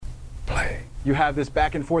you have this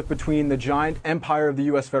back and forth between the giant empire of the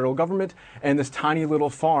U.S. federal government and this tiny little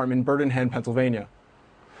farm in Bird in Hand, Pennsylvania.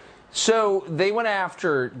 So they went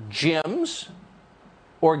after gyms,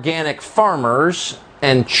 organic farmers,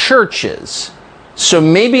 and churches. So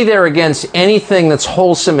maybe they're against anything that's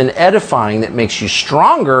wholesome and edifying that makes you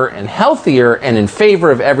stronger and healthier, and in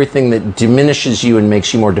favor of everything that diminishes you and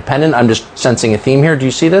makes you more dependent. I'm just sensing a theme here. Do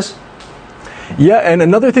you see this? Yeah, and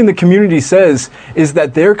another thing the community says is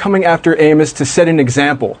that they're coming after Amos to set an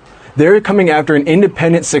example. They're coming after an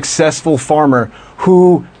independent, successful farmer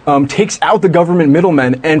who takes out the government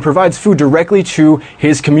middlemen and provides food directly to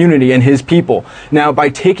his community and his people. Now, by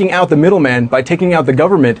taking out the middleman, by taking out the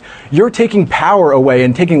government, you're taking power away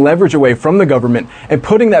and taking leverage away from the government and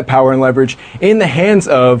putting that power and leverage in the hands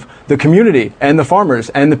of the community and the farmers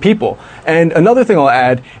and the people. And another thing I'll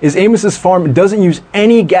add is Amos's farm doesn't use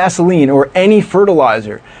any gasoline or any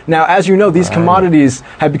fertilizer. Now, as you know, these commodities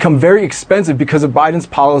have become very expensive because of Biden's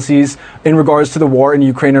policies in regards to the war in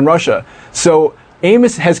Ukraine and Russia. So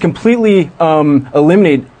Amos has completely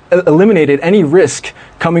eliminated any risk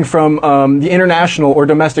coming from the international or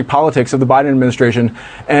domestic politics of the Biden administration,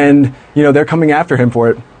 and they're coming after him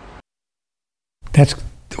for it.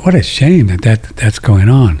 What a shame that's going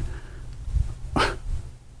on.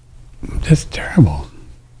 That's terrible.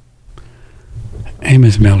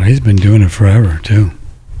 Amos Miller, he's been doing it forever too.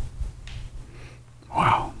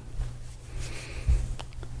 Wow.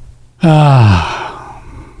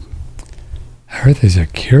 Earth is a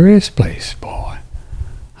curious place, boy.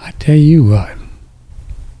 I tell you what.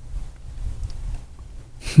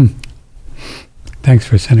 Thanks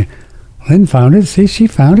for sending. Lynn found it. See, she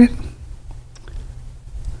found it.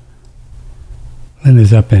 Lynn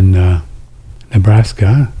is up in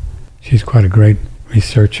Nebraska. She's quite a great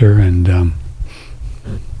researcher, and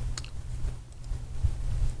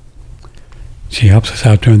she helps us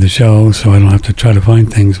out during the show, so I don't have to try to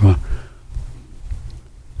find things while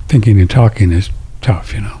thinking and talking is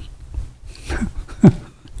tough,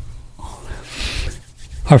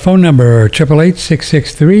 Our phone number,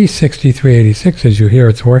 888-663-6386. As you hear,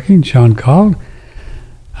 it's working. Sean called.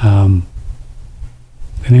 The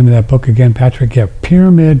name of that book again, Patrick? Yeah,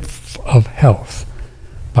 Pyramid of Health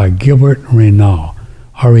by Gilbert Renaud.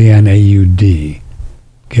 R-E-N-A-U-D.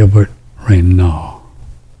 Gilbert Renaud.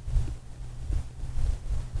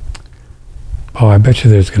 Oh, I bet you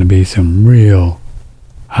there's going to be some real...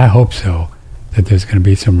 I hope so, that there's going to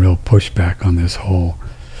be some real pushback on this whole,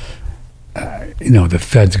 the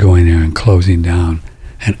feds going there and closing down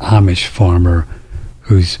an Amish farmer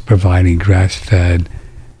who's providing grass-fed,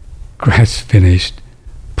 grass-finished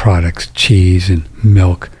products, cheese and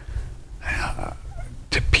milk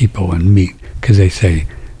to people and meat, because they say,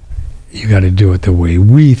 you got to do it the way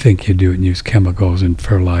we think you do it and use chemicals and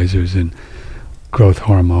fertilizers and growth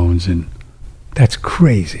hormones, and that's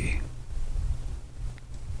crazy.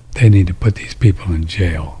 They need to put these people in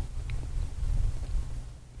jail.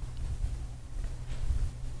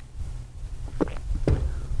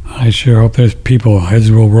 I sure hope there's people,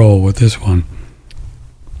 heads will roll with this one.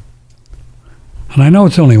 And I know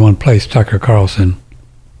it's only one place, Tucker Carlson,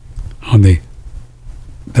 on the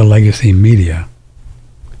legacy media.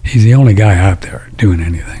 He's the only guy out there doing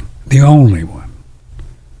anything. The only one.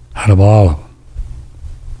 Out of all of them.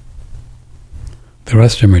 The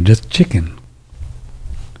rest of them are just chicken.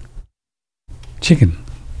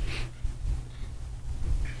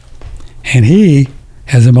 And he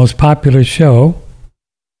has the most popular show.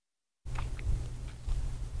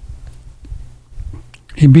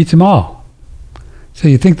 He beats them all. So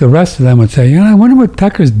you think the rest of them would say, I wonder what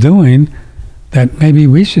Tucker's doing that maybe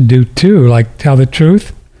we should do too, like tell the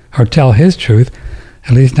truth or tell his truth,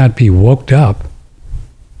 at least not be woked up.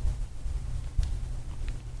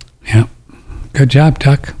 Yeah. Good job,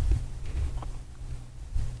 Tuck.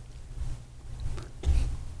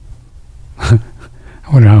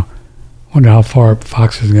 I wonder how far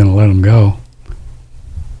Fox is going to let him go.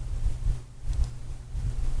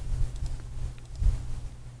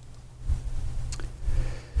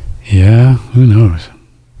 Yeah, who knows?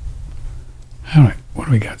 All right, what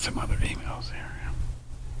do we got? Some other emails here.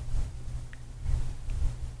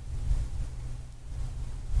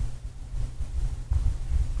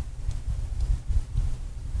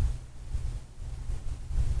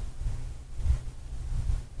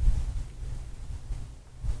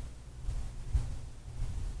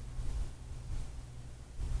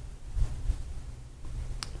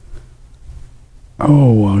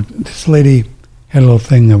 Oh, this lady had a little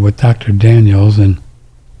thing with Dr. Daniels, and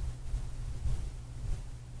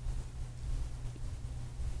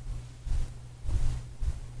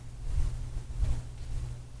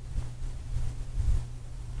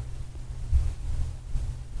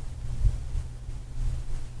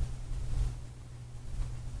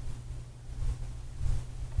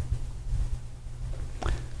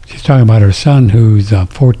She's talking about her son who's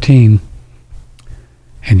 14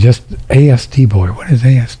 and just ASD boy. What is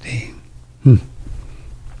ASD?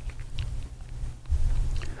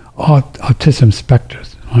 Autism spectrum,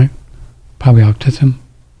 right? Probably autism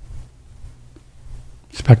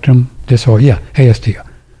spectrum disorder. Yeah, ASD,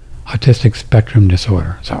 autistic spectrum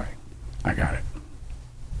disorder. Sorry, I got it.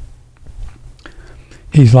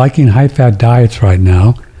 He's liking high-fat diets right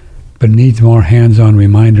now, but needs more hands-on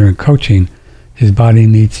reminder and coaching. His body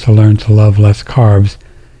needs to learn to love less carbs.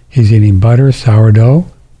 He's eating butter, sourdough,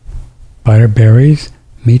 butter, berries,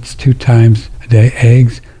 meats 2 times a day,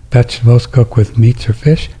 eggs, vegetables cooked with meats or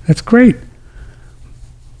fish. That's great.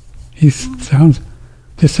 This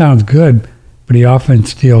sounds good, but he often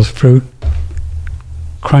steals fruit,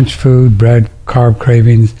 crunch food, bread, carb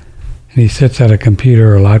cravings, and he sits at a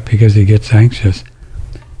computer a lot because he gets anxious.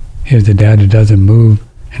 Here's the dad who doesn't move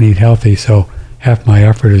and eat healthy, so half my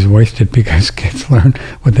effort is wasted because kids learn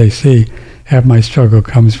what they see. Half my struggle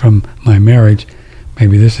comes from my marriage.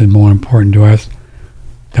 Maybe this is more important to us.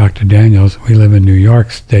 Dr. Daniels, we live in New York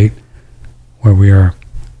State where we are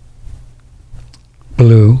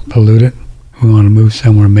polluted. We want to move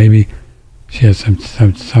somewhere. Maybe she has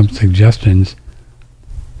some suggestions.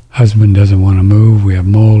 Husband doesn't want to move. We have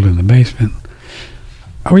mold in the basement.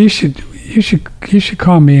 Oh, you should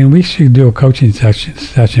call me and we should do a coaching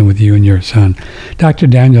session with you and your son. Dr.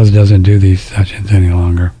 Daniels doesn't do these sessions any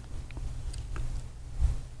longer.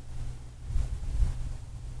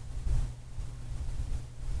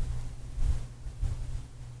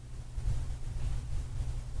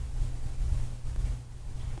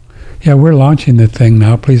 Yeah, we're launching the thing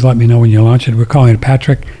now. Please let me know when you launch it. We're calling it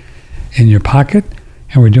Patrick in Your Pocket,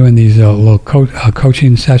 and we're doing these little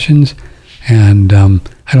coaching sessions. And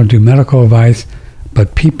I don't do medical advice,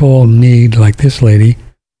 but people need, like this lady,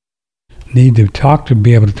 need to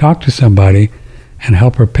be able to talk to somebody and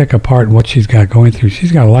help her pick apart what she's got going through.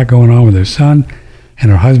 She's got a lot going on with her son and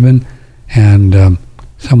her husband, and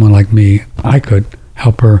someone like me, I could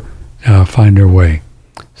help her find her way.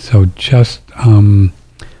 So just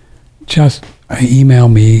email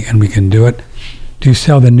me and we can do it. Do you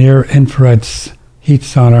sell the near infrared heat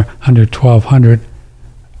sauna under $1,200?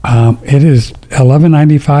 It is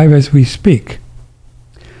 $11.95 as we speak.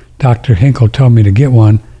 Dr. Hinkle told me to get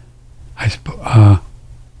one. I spoke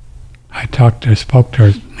to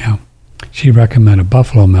her. Now, she recommended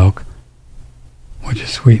buffalo milk, which is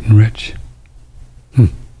sweet and rich.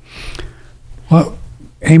 Well,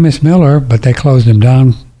 Amos Miller, but they closed him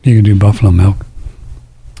down. You can do buffalo milk.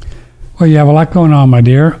 Well, you have a lot going on, my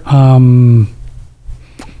dear.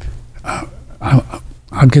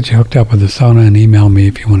 I'll get you hooked up with the sauna and email me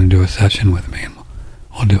if you want to do a session with me, and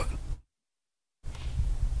we'll do it.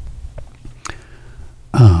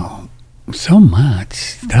 Oh, so much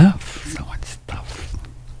stuff. So much stuff.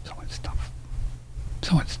 So much stuff.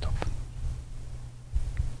 So much stuff.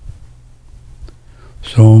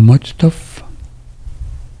 So much stuff.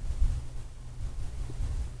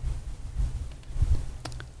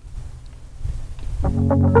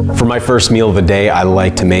 For my first meal of the day, I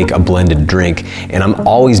like to make a blended drink, and I'm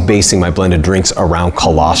always basing my blended drinks around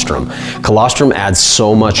colostrum. Colostrum adds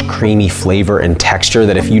so much creamy flavor and texture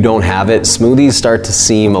that if you don't have it, smoothies start to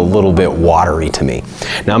seem a little bit watery to me.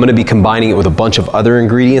 Now I'm going to be combining it with a bunch of other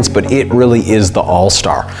ingredients, but it really is the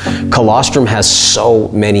all-star. Colostrum has so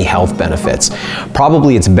many health benefits.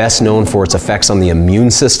 Probably it's best known for its effects on the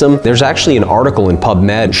immune system. There's actually an article in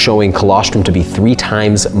PubMed showing colostrum to be 3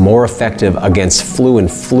 times more effective against flu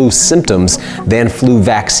and flu symptoms than flu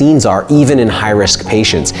vaccines are, even in high-risk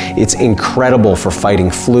patients. It's incredible for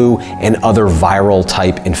fighting flu and other viral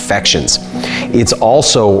type infections. It's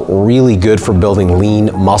also really good for building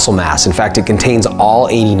lean muscle mass. In fact, it contains all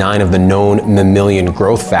 89 of the known mammalian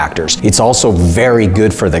growth factors. It's also very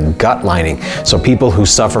good for the gut lining. So people who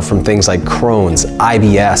suffer from things like Crohn's,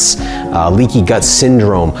 IBS, leaky gut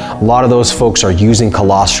syndrome, a lot of those folks are using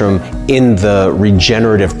colostrum in the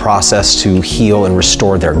regenerative process to heal and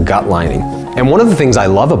restore their gut lining. And one of the things I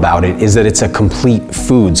love about it is that it's a complete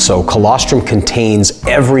food. So colostrum contains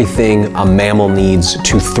everything a mammal needs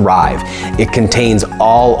to thrive. It contains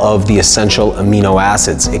all of the essential amino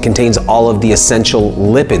acids. It contains all of the essential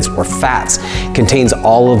lipids or fats. It contains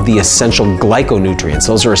all of the essential glyconutrients.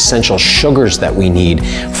 Those are essential sugars that we need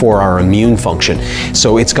for our immune function.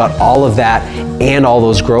 So it's got all of that and all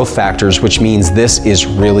those growth factors, which means this is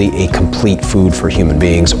really a complete food for human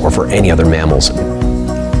beings or for any other mammals.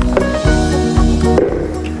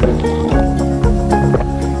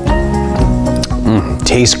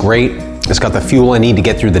 Tastes great. It's got the fuel I need to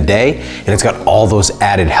get through the day, and it's got all those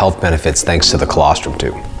added health benefits thanks to the colostrum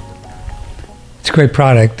too. It's a great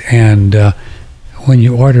product, and when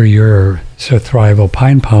you order your Surthrival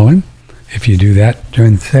Pine Pollen, if you do that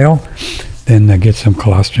during the sale, then get some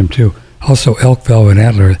colostrum too. Also, Elk Velvet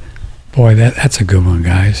Antler. Boy, that's a good one,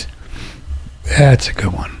 guys. That's a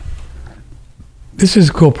good one. This is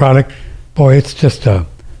a cool product. Boy, it's just a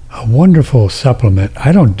wonderful supplement.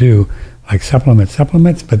 I don't do like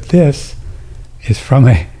supplements, but this is from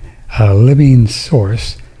a living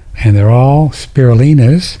source, and they're all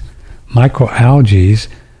spirulinas, microalgae.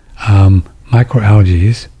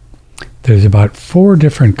 There's about 4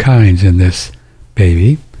 different kinds in this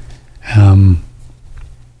baby. I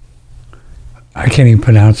can't even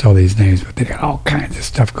pronounce all these names, but they got all kinds of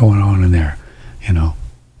stuff going on in there,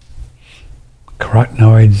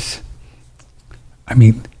 carotenoids. I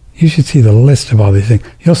mean, you should see the list of all these things.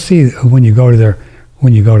 You'll see when you go to their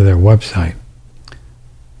website.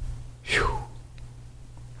 Whew.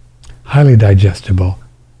 Highly digestible.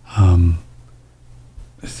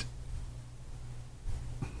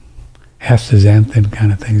 Astaxanthin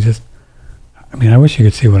kind of things. I wish you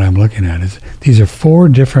could see what I'm looking at. These are 4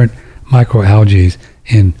 different microalgae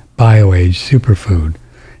in BioAge superfood,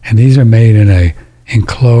 and these are made in a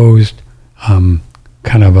enclosed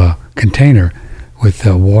kind of a container with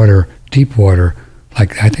water, deep water.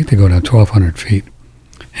 Like I think they go down 1,200 feet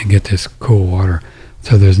and get this cool water.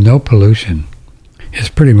 So there's no pollution. It's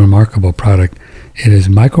a pretty remarkable product. It is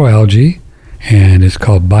microalgae, and it's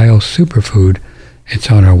called Bio Superfood.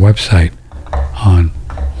 It's on our website on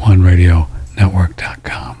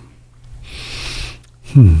oneradionetwork.com.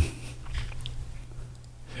 See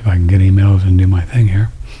if I can get emails and do my thing here.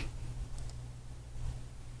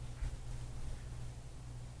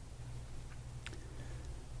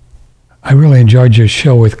 I really enjoyed your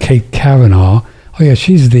show with Kate Kavanaugh. Oh yeah,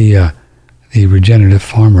 she's the regenerative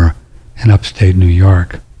farmer in upstate New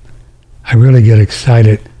York. I really get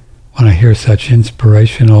excited when I hear such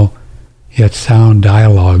inspirational yet sound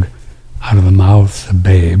dialogue out of the mouths of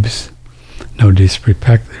babes. No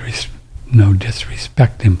disrespect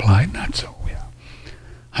implied, not so, yeah.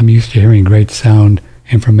 I'm used to hearing great sound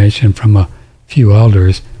information from a few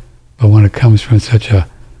elders, but when it comes from such a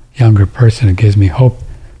younger person, it gives me hope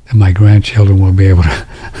that my grandchildren will be able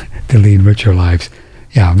to lead richer lives.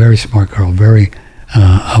 Yeah, very smart girl, very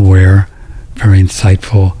aware, very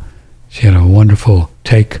insightful. She had a wonderful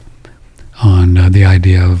take on the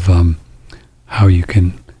idea of how you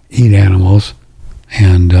can eat animals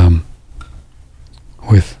and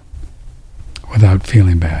without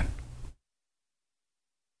feeling bad.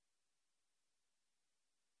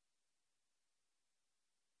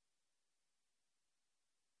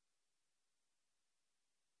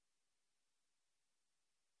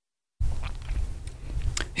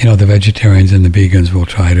 The vegetarians and the vegans will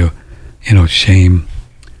try to, shame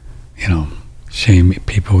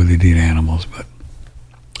people that eat animals, but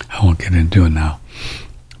I won't get into it now.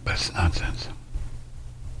 But it's nonsense.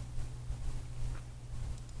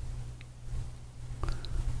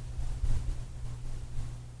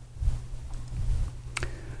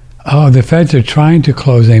 Oh, the feds are trying to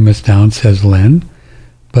close Amos down, says Lynn,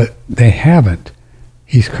 but they haven't.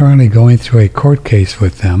 He's currently going through a court case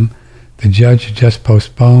with them. The judge just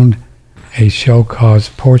postponed a show cause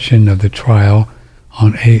portion of the trial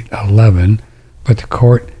on 8/11, but the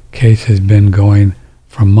court case has been going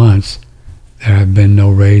for months. There have been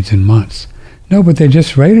no raids in months. No, but they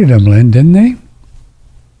just raided him, Lynn, didn't they?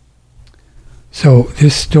 So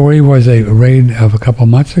this story was a raid of a couple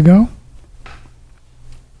months ago?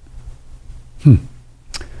 Well,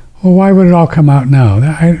 why would it all come out now?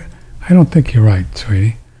 I don't think you're right,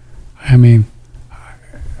 sweetie. I mean,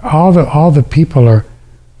 all the people are,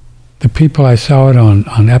 the people I saw it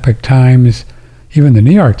on Epoch Times, even the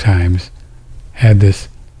New York Times had this,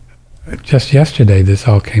 just yesterday this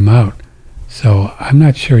all came out. So I'm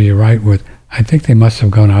not sure you're right with, I think they must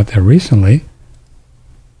have gone out there recently.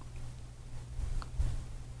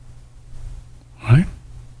 Right?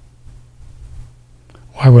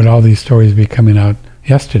 Why would all these stories be coming out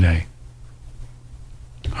yesterday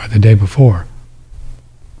or the day before?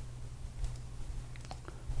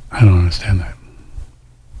 I don't understand that.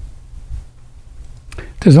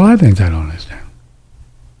 There's a lot of things I don't understand.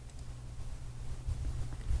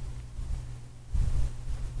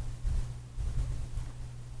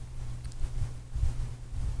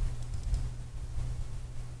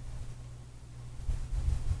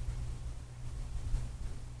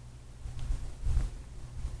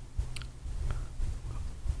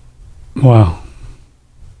 Wow.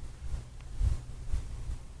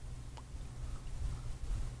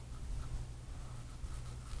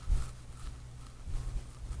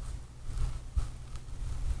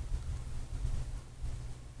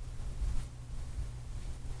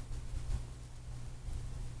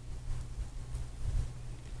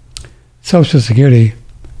 Social Security,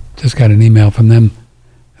 just got an email from them.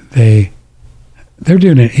 They're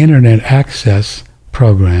doing an internet access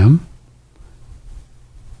program.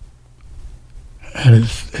 And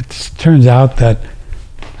it turns out that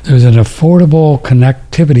there's an affordable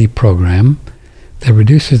connectivity program that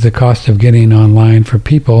reduces the cost of getting online for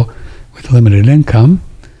people with limited income.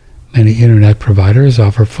 Many internet providers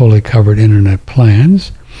offer fully covered internet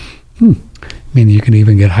plans. Meaning you can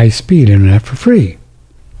even get high-speed internet for free.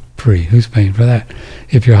 Free. Who's paying for that?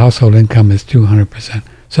 If your household income is 200%.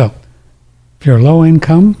 So, if you're a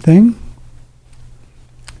low-income thing,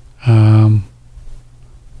 you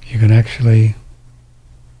can actually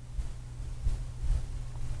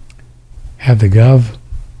have the gov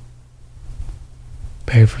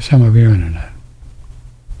pay for some of your internet.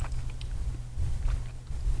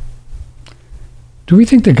 Do we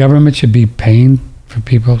think the government should be paying for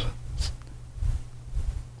people?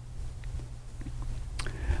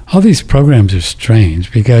 All these programs are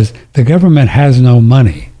strange because the government has no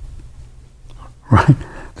money, right?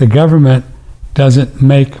 The government doesn't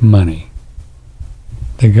make money.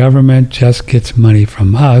 The government just gets money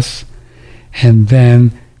from us, and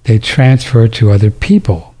then they transfer it to other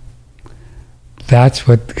people. That's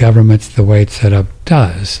what the government's, the way it's set up,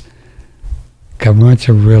 does. Governments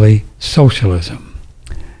are really socialism.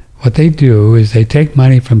 What they do is they take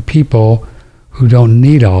money from people who don't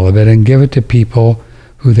need all of it and give it to people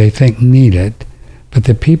who they think need it, but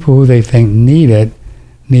the people who they think need it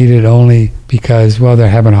only because, well,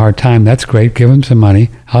 they're having a hard time. That's great. Give them some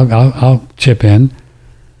money. I'll chip in.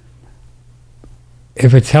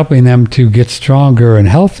 If it's helping them to get stronger and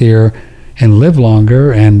healthier and live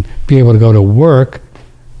longer and be able to go to work,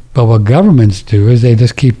 but what governments do is they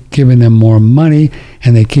just keep giving them more money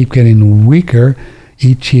and they keep getting weaker,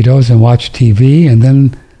 eat Cheetos and watch TV, and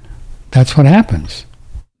then that's what happens.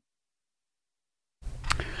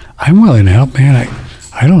 I'm willing to help, man.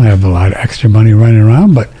 I don't have a lot of extra money running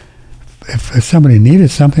around, but if somebody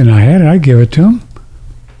needed something and I had it, I'd give it to them.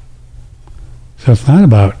 So it's not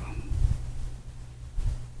about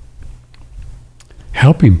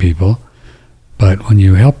helping people, but when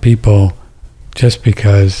you help people just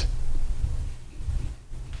because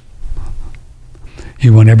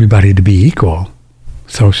you want everybody to be equal,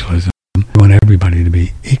 socialism, you want everybody to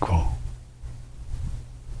be equal.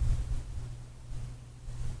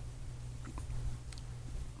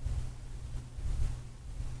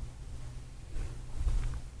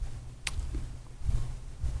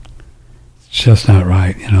 It's just not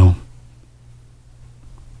right, you know.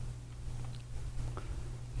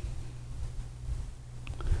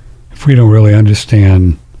 If we don't really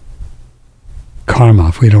understand karma,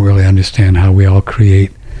 if we don't really understand how we all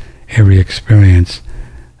create every experience,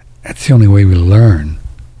 that's the only way we learn.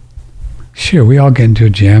 Sure, we all get into a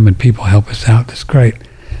jam and people help us out. That's great.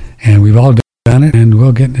 And we've all done it, and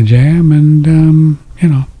we'll get in a jam and, you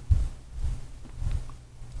know.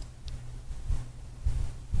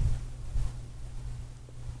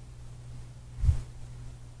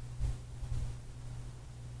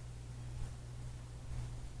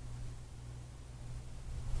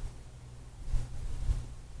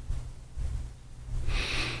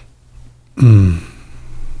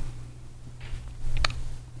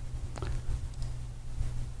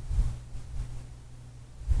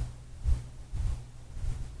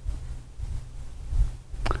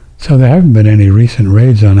 So there haven't been any recent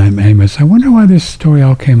raids on Amos. I wonder why this story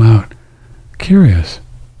all came out. Curious.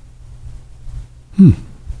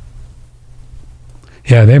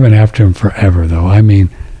 Yeah, they've been after him forever, though. I mean,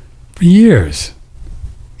 for years.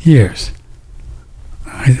 Years.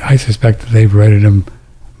 I suspect that they've raided him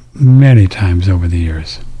many times over the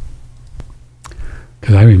years.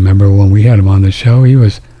 Because I remember when we had him on the show, they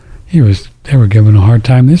were giving him a hard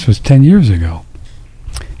time. This was 10 years ago.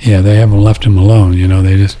 Yeah, they haven't left him alone. You know,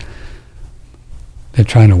 they're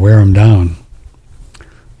trying to wear him down.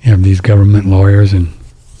 You have these government lawyers, and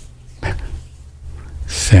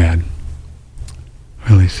sad.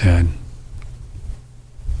 Really sad.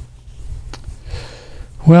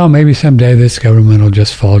 Well, maybe someday this government will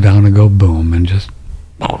just fall down and go boom and just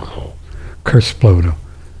kersplode.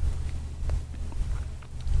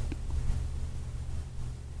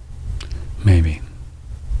 Maybe.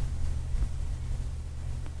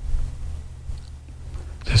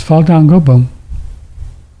 Just fall down, go boom.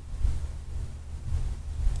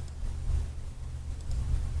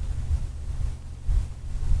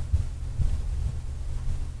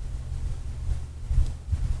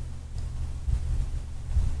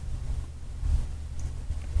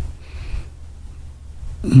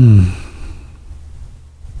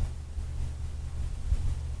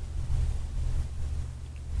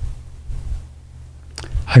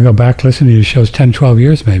 I go back, listen to your shows 10, 12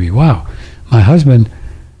 years maybe. Wow. My husband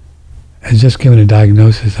has just given a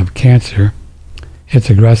diagnosis of cancer. It's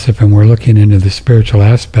aggressive, and we're looking into the spiritual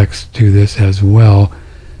aspects to this as well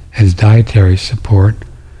as dietary support.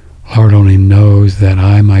 Lord only knows that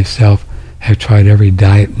I myself have tried every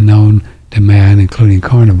diet known to man, including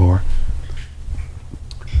carnivore.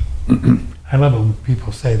 I love it when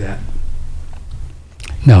people say that.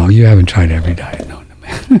 No, you haven't tried every diet known to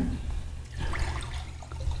man.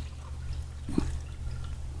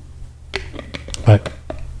 But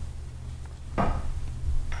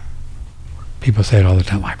people say it all the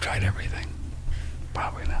time, I've tried everything.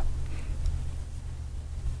 Probably not.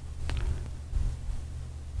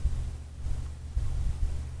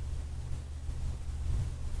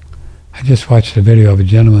 I just watched a video of a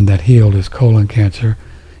gentleman that healed his colon cancer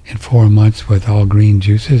in 4 months with all green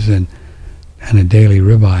juices and a daily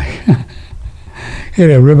ribeye. He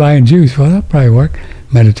had a ribeye and juice. Well, that'll probably work.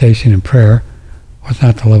 Meditation and prayer. What's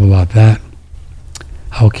not to love about that?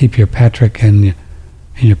 I'll keep your Patrick in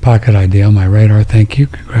your pocket idea on my radar. Thank you.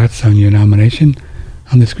 Congrats on your nomination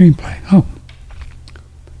on the screenplay. Oh.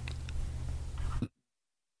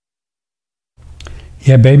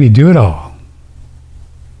 Yeah, baby, do it all.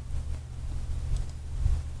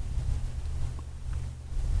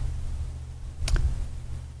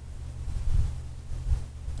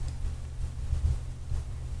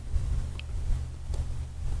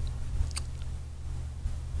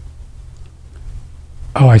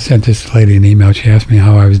 Oh, I sent this lady an email. She asked me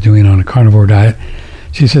how I was doing on a carnivore diet.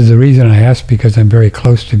 She says, the reason I asked because I'm very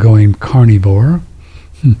close to going carnivore.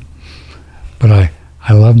 But I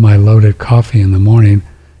love my loaded coffee in the morning,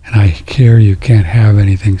 and I hear you can't have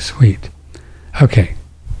anything sweet. Okay.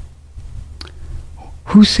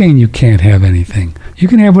 Who's saying you can't have anything? You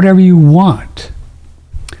can have whatever you want.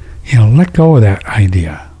 You know, let go of that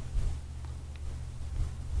idea.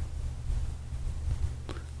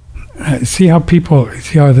 See how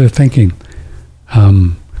they're thinking.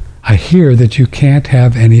 I hear that you can't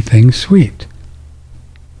have anything sweet.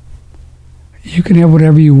 You can have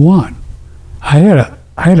whatever you want. I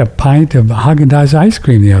had a pint of Haagen-Dazs ice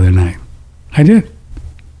cream the other night. I did.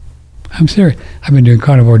 I'm serious. I've been doing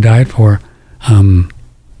carnivore diet for,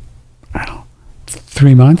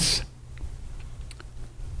 3 months.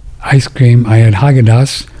 Ice cream. I had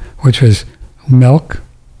Haagen-Dazs, which was milk,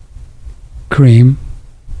 cream,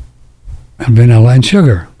 and vanilla and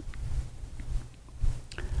sugar.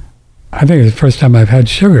 I think it's the first time I've had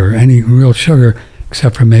sugar, any real sugar,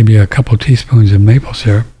 except for maybe a couple teaspoons of maple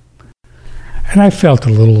syrup. And I felt a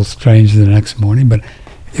little strange the next morning, but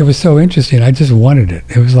it was so interesting. I just wanted it.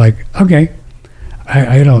 It was like, okay,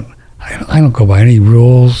 I don't go by any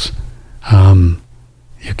rules.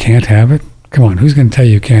 You can't have it. Come on, who's going to tell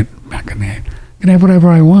you can't? I'm not going to have whatever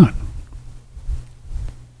I want.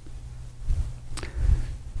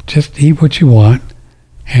 Just eat what you want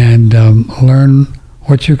and learn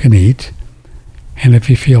what you can eat. And if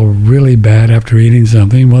you feel really bad after eating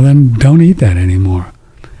something, well, then don't eat that anymore.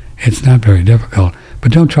 It's not very difficult.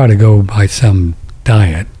 But don't try to go by some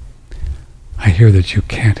diet. I hear that you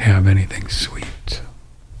can't have anything sweet.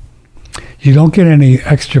 You don't get any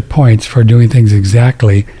extra points for doing things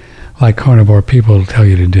exactly like carnivore people tell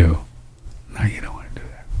you to do. No, you don't want to do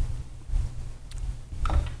that.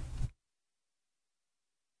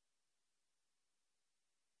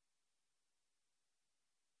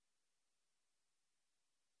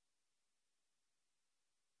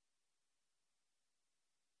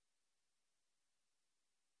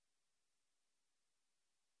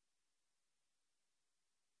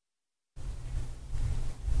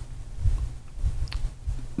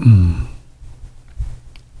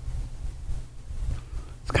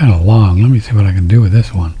 It's kind of long. Let me see what I can do with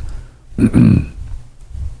this one.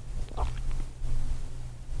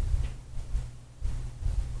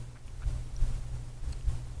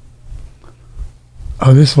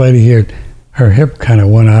 Oh, this lady here, her hip kind of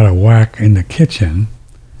went out of whack in the kitchen,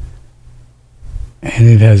 and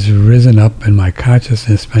it has risen up in my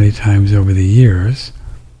consciousness many times over the years.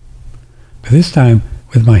 But this time,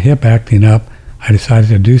 with my hip acting up, I decided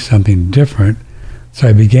to do something different, so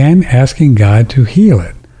I began asking God to heal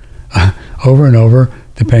it. Over and over,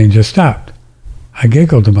 the pain just stopped. I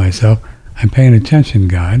giggled to myself, I'm paying attention,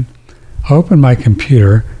 God. I opened my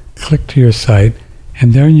computer, clicked to your site,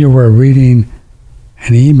 and there you were reading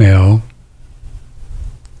an email.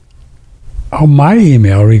 Oh, my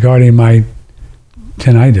email regarding my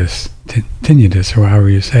tinnitus, or however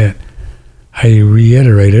you say it. I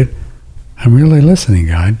reiterated, I'm really listening,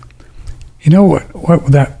 God. You know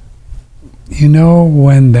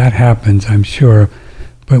when that happens, I'm sure,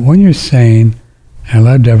 but when you're saying and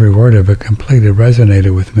I loved every word of it, completely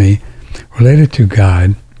resonated with me, related to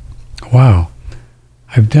God. Wow,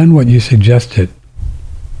 I've done what you suggested.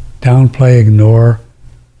 Downplay, ignore,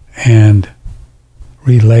 and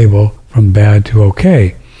relabel from bad to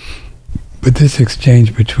okay. But this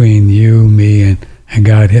exchange between you, me, and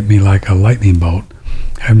God hit me like a lightning bolt.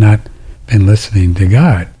 I've not been listening to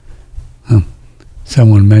God.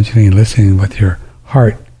 Someone mentioning listening with your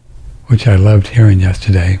heart, which I loved hearing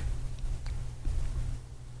yesterday.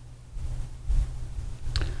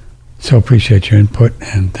 So appreciate your input,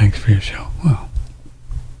 and thanks for your show. Wow.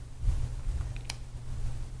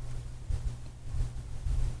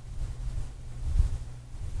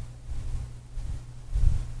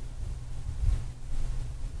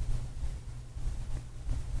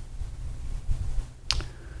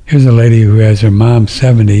 Here's a lady who has her mom,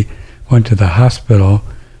 70, went to the hospital.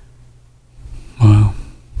 Wow.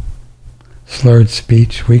 Slurred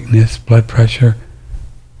speech, weakness, blood pressure.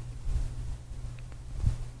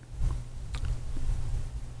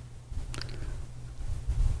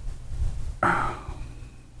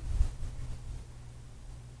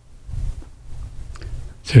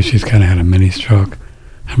 So she's kind of had a mini stroke.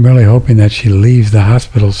 I'm really hoping that she leaves the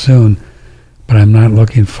hospital soon, but I'm not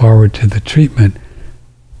looking forward to the treatment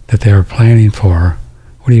that they were planning for her.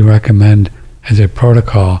 What do you recommend as a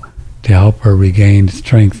protocol to help her regain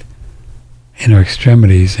strength in her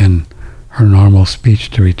extremities and her normal speech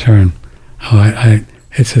to return?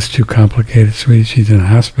 It's just too complicated, sweetie. She's in a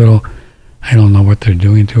hospital. I don't know what they're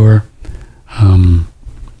doing to her.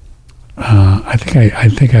 I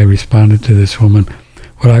think I responded to this woman.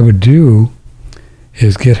 What I would do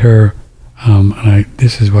is get her,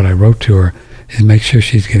 this is what I wrote to her, is make sure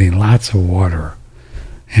she's getting lots of water,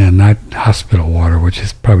 and not hospital water, which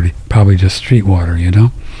is probably just street water, you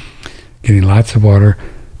know? Getting lots of water.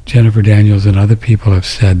 Jennifer Daniels and other people have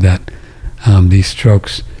said that these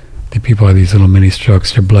strokes, the people have these little mini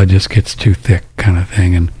strokes, their blood just gets too thick kind of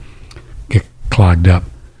thing and get clogged up.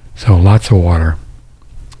 So lots of water,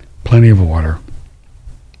 plenty of water.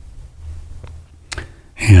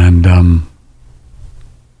 And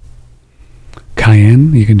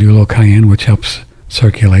cayenne, you can do a little cayenne, which helps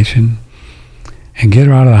circulation. And get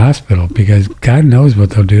her out of the hospital, because God knows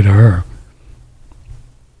what they'll do to her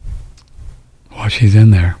while she's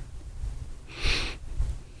in there.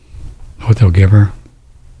 What they'll give her.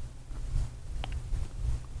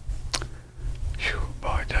 Phew, boy,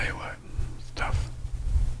 I tell you what, it's tough.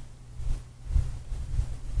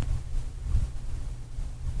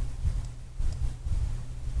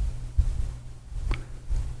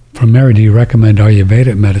 From Mary, do you recommend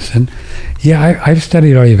Ayurvedic medicine? Yeah, I've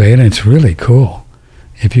studied Ayurveda, and it's really cool.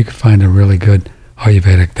 If you could find a really good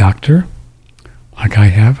Ayurvedic doctor, like I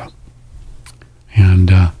have,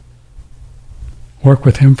 and work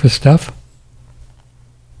with him for stuff,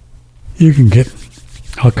 you can get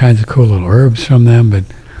all kinds of cool little herbs from them, but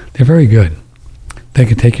they're very good. They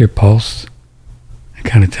can take your pulse and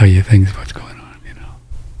kind of tell you things, what's going on, you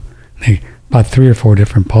know. About 3 or 4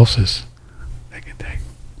 different pulses they can take.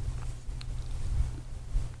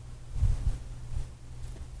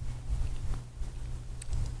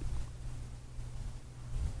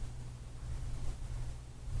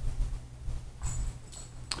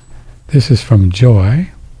 This is from Joy.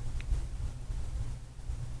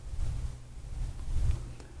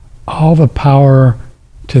 All the power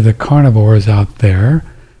to the carnivores out there,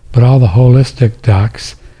 but all the holistic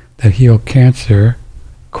docs that heal cancer,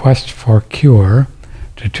 quest for cure,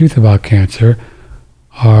 the truth about cancer,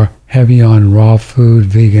 are heavy on raw food,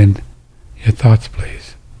 vegan. Your thoughts,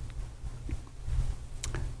 please.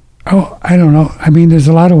 Oh, I don't know. I mean, there's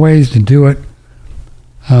a lot of ways to do it.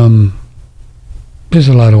 There's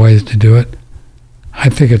a lot of ways to do it. I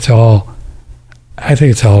think it's all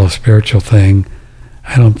a spiritual thing.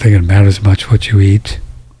 I don't think it matters much what you eat.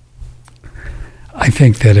 I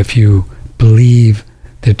think that if you believe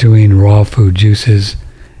that doing raw food juices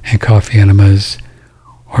and coffee enemas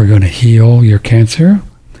are going to heal your cancer,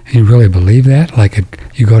 and you really believe that,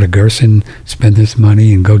 you go to Gerson, spend this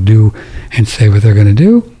money, and go do and say what they're going to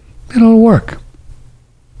do, it'll work.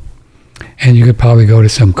 And you could probably go to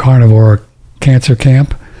some carnivore cancer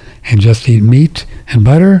camp and just eat meat and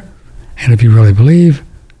butter, and if you really believe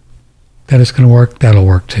that it's going to work, that'll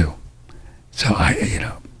work too. So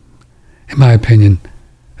in my opinion,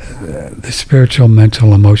 the spiritual,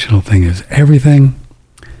 mental, emotional thing is everything,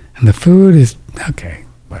 and the food is okay,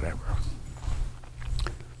 whatever.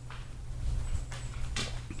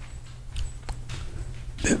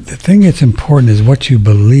 The thing that's important is what you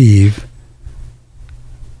believe.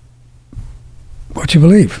 What you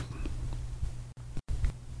believe.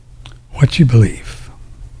 What you believe.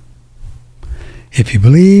 if you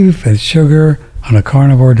believe that sugar on a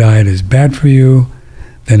carnivore diet is bad for you,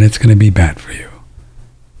 then it's going to be bad for you.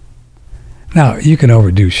 Now, you can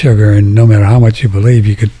overdo sugar, and no matter how much you believe,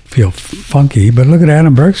 you could feel funky. But look at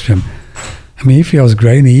Adam Bergstrom. I mean, he feels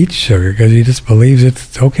great and he eats sugar because he just believes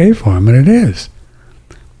it's okay for him, and it is.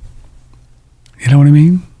 You know what I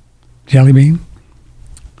mean? Jelly bean?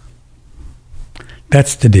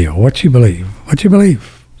 That's the deal. What you believe. What you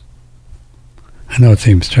believe. I know it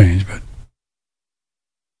seems strange, but...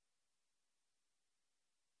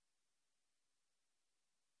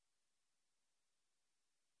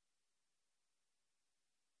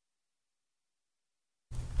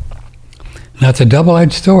 Now, it's a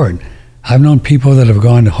double-edged sword. I've known people that have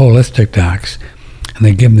gone to holistic docs, and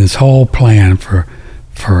they give them this whole plan for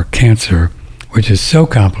cancer, which is so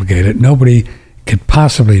complicated, nobody could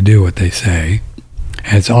possibly do what they say,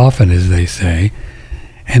 as often as they say,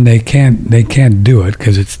 and they can't do it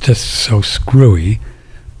because it's just so screwy,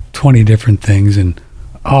 20 different things and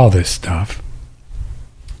all this stuff,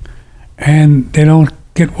 and they don't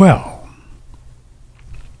get well.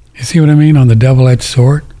 You see what I mean on the double-edged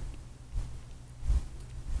sword?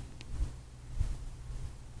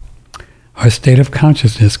 Our state of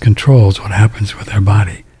consciousness controls what happens with our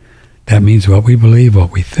body. That means what we believe,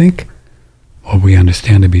 what we think, what we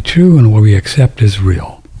understand to be true, and what we accept as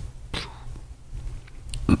real.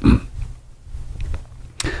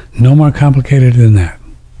 No more complicated than that.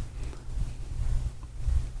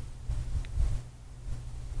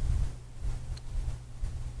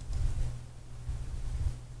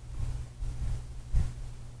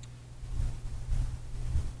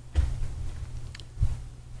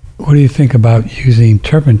 What do you think about using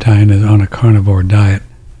turpentine on a carnivore diet?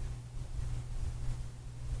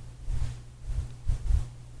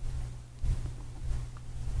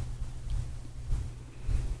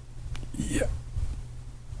 Yeah.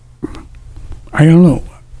 I don't know.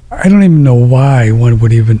 I don't even know why one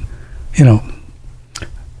would even,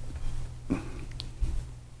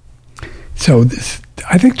 So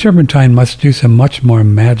I think turpentine must do some much more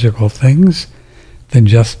magical things than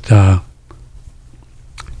just...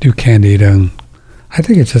 do candida, and I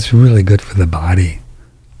think it's just really good for the body.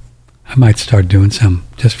 I might start doing some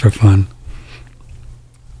just for fun.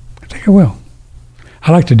 I think I will.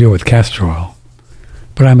 I like to do it with castor oil,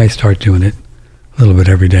 but I may start doing it a little bit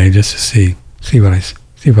every day just to see what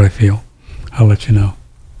I feel. I'll let you know.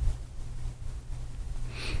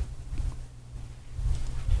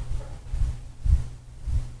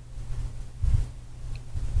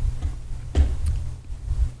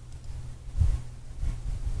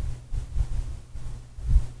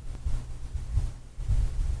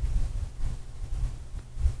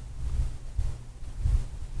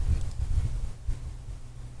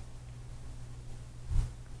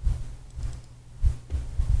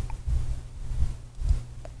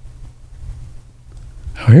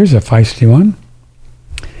 Oh, here's a feisty one.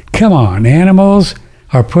 Come on, animals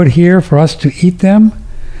are put here for us to eat them?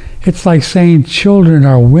 It's like saying children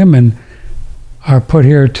or women are put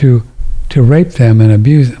here to rape them and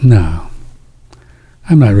abuse them. No.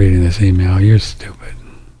 I'm not reading this email. You're stupid.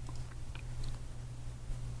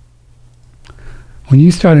 When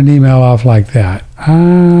you start an email off like that,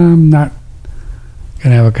 I'm not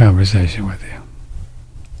going to have a conversation with you.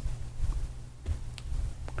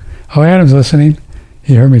 Oh, Adam's listening.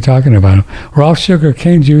 You heard me talking about him. Raw sugar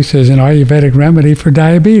cane juice is an Ayurvedic remedy for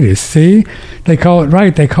diabetes. See? They call it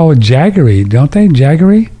right. They call it jaggery, don't they?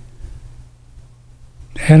 Jaggery?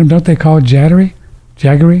 Adam, don't they call it jaggery?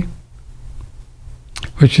 Jaggery?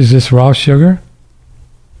 Which is this raw sugar.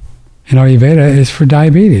 In Ayurveda is for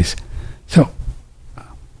diabetes. So,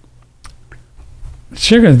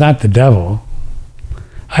 sugar is not the devil.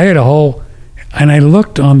 I had and I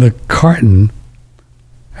looked on the carton.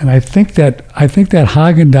 And I think that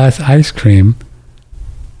Haagen-Dazs ice cream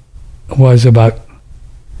was about,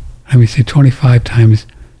 25 times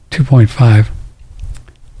 2.5.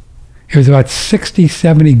 It was about 60,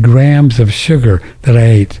 70 grams of sugar that I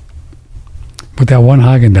ate with that one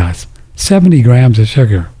Haagen-Dazs. 70 grams of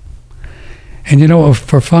sugar. And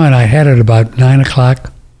for fun, I had it about 9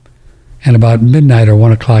 o'clock, and about midnight or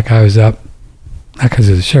 1 o'clock I was up. Not because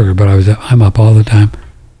of the sugar, but I'm up all the time.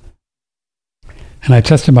 And I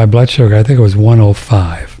tested my blood sugar. I think it was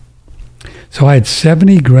 105. So I had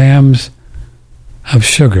 70 grams of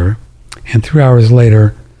sugar, and 3 hours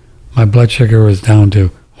later, my blood sugar was down to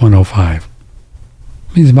 105.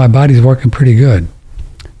 It means my body's working pretty good.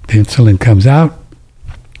 The insulin comes out,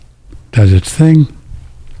 does its thing.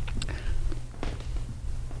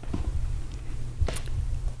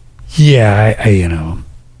 Yeah,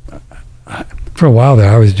 for a while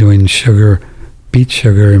there, I was doing sugar beet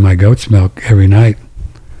sugar in my goat's milk every night.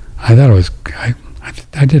 I thought it was,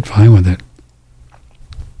 I did fine with it.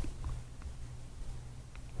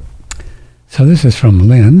 So this is from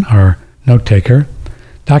Lynn, our note taker.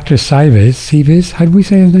 Dr. Sieves, how do we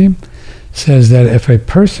say his name? Says that if a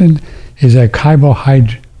person is a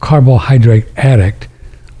carbohydrate addict,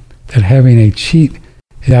 that having a cheat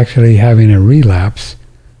is actually having a relapse,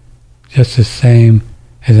 just the same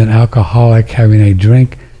as an alcoholic having a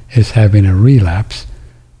drink is having a relapse.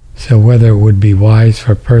 So whether it would be wise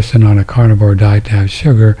for a person on a carnivore diet to have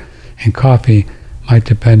sugar and coffee might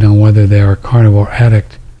depend on whether they are a carnivore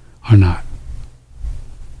addict or not.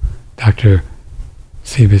 Dr.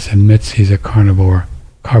 Sieves admits he's a carbohydrate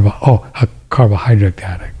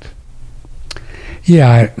addict.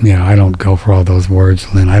 Yeah, I don't go for all those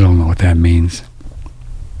words, Lynn. I don't know what that means.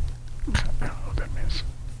 I don't know what that means.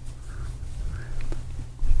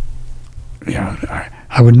 Yeah,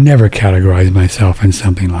 I would never categorize myself in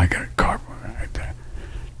something like a carbohydrate.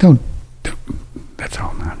 Don't. That's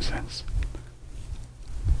all nonsense.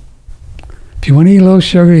 If you want to eat low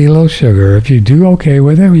sugar, eat low sugar. If you do okay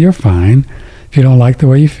with it, you're fine. If you don't like the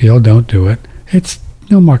way you feel, don't do it. It's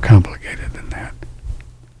no more complicated than that.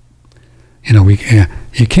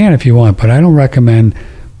 You can if you want, but I don't recommend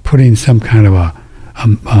putting some kind of a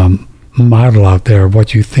model out there of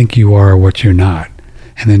what you think you are or what you're not,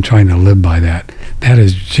 and then trying to live by that. That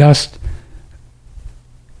is just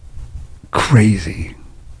crazy.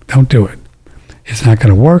 Don't do it. It's not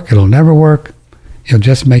going to work. It'll never work. You'll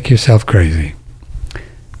just make yourself crazy.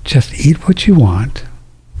 Just eat what you want.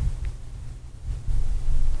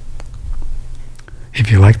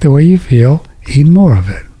 If you like the way you feel, eat more of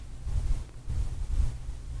it.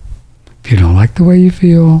 If you don't like the way you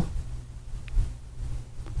feel,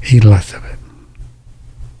 eat less of it.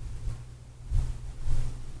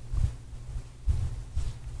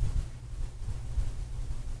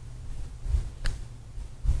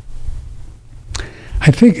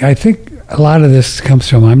 I think a lot of this comes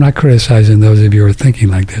from, I'm not criticizing those of you who are thinking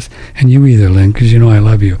like this, and you either, Lynn, because you know I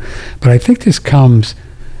love you, but I think this comes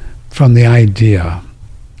from the idea,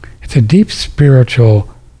 it's a deep spiritual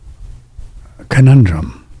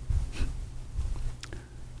conundrum,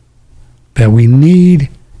 that we need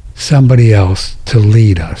somebody else to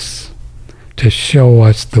lead us, to show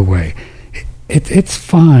us the way. It's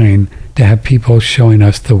fine to have people showing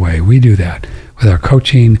us the way. We do that with our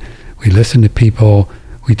coaching. We listen to people.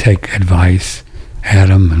 We take advice.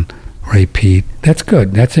 Adam and Ray Pete. That's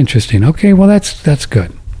good. That's interesting. Okay, well, that's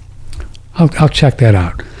good. I'll check that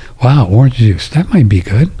out. Wow, orange juice. That might be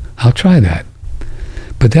good. I'll try that.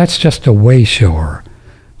 But that's just a way shower.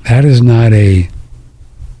 That is not a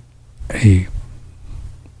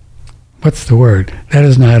what's the word? That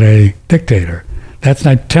is not a dictator. That's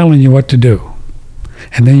not telling you what to do.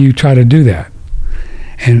 And then you try to do that.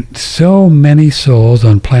 And so many souls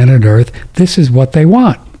on planet Earth, this is what they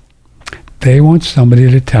want. They want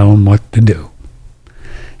somebody to tell them what to do.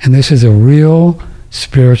 And this is a real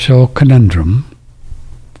spiritual conundrum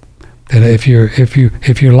that if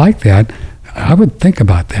you're like that, I would think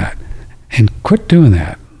about that and quit doing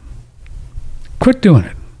that. Quit doing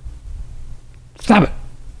it. Stop it.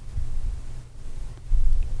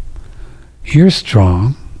 You're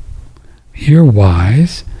strong. You're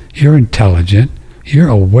wise. You're intelligent. You're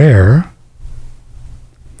aware.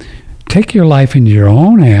 Take your life into your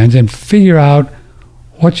own hands and figure out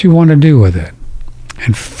what you want to do with it.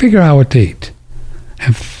 And figure out what to eat.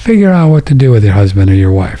 And figure out what to do with your husband or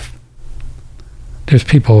your wife. There's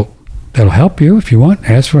people that'll help you if you want.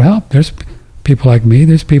 Ask for help. There's people like me.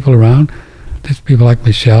 There's people around. There's people like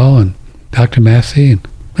Michelle and Dr. Massey, and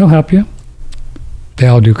they'll help you. They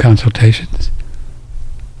all do consultations.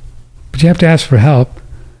 But you have to ask for help.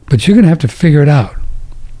 But you're going to have to figure it out.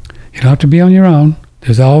 You don't have to be on your own.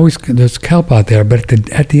 There's help out there. But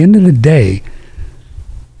at the end of the day,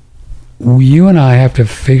 you and I have to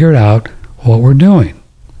figure out what we're doing,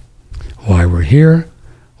 why we're here,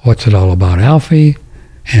 what's it all about, Alfie,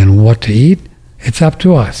 and what to eat. It's up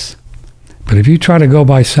to us. But if you try to go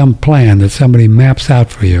by some plan that somebody maps out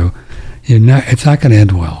for you, it's not going to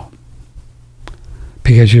end well.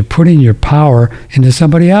 Because you're putting your power into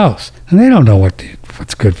somebody else. And they don't know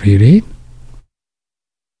what's good for you to eat.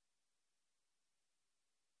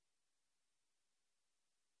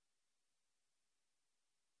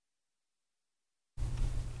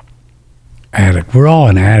 Addict. We're all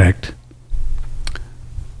an addict.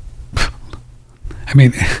 I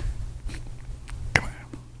mean,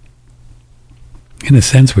 in a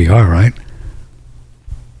sense we are, right?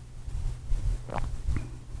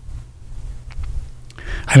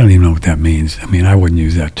 I don't even know what that means. I mean, I wouldn't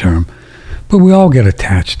use that term. But we all get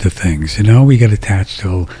attached to things, We get attached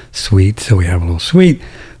to sweet, so we have a little sweet.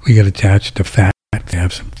 We get attached to fat, we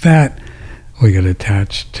have some fat. We get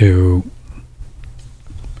attached to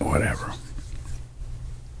whatever.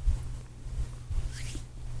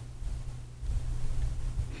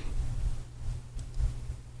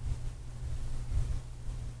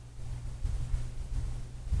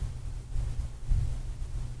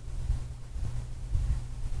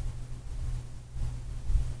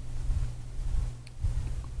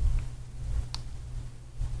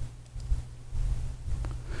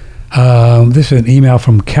 This is an email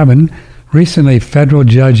from Kevin. Recently, federal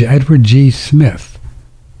judge Edward G. Smith.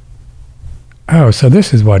 Oh, so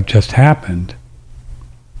this is what just happened.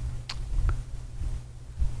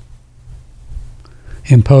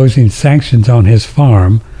 Imposing sanctions on his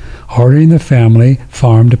farm, ordering the family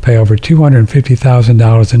farm to pay over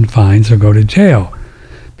 $250,000 in fines or go to jail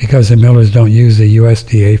because the millers don't use the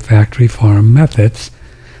USDA factory farm methods.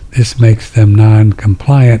 This makes them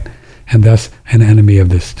non-compliant and thus an enemy of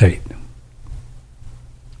the state.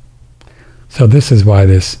 So this is why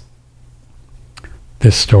this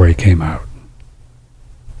story came out.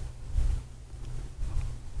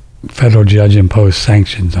 Federal judge imposed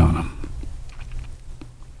sanctions on him.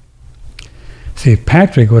 See, if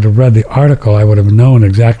Patrick would have read the article, I would have known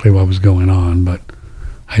exactly what was going on, but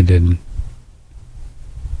I didn't.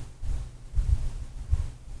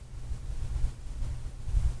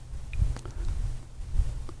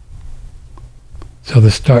 So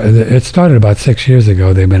it started about 6 years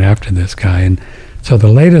ago. They've been after this guy, and so the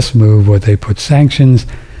latest move was they put sanctions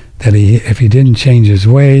that if he didn't change his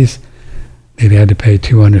ways, they had to pay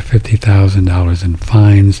 $250,000 in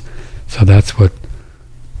fines. So that's what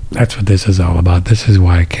this is all about. This is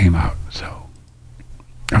why it came out. So,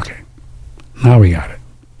 okay, now we got it.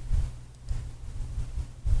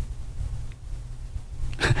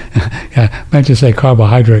 Yeah, I meant to say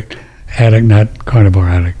carbohydrate addict, not carnivore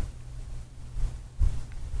addict.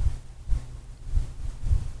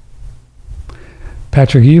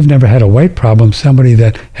 Patrick, you've never had a weight problem. Somebody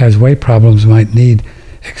that has weight problems might need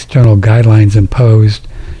external guidelines imposed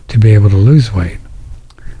to be able to lose weight.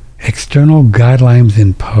 External guidelines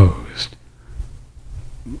imposed.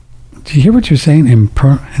 Do you hear what you're saying?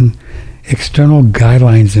 External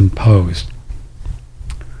guidelines imposed.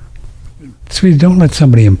 Sweetie, don't let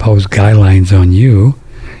somebody impose guidelines on you.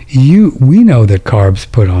 We know that carbs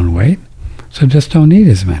put on weight, so just don't eat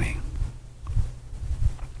as many.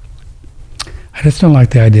 I just don't like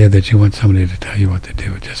the idea that you want somebody to tell you what to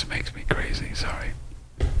do. It just makes me crazy. Sorry.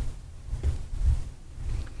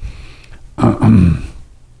 I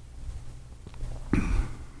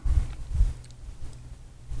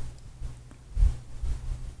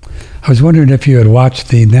was wondering if you had watched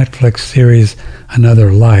the Netflix series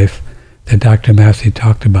Another Life that Dr. Massey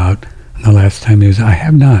talked about the last time he was. I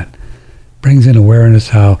have not. Brings in awareness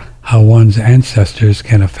how one's ancestors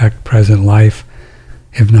can affect present life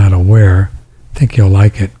if not aware. I think you'll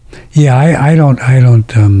like it. Yeah,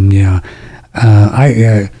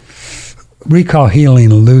 recall healing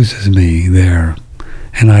loses me there.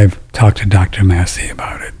 And I've talked to Dr. Massey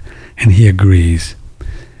about it, and he agrees.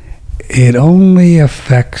 It only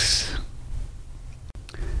affects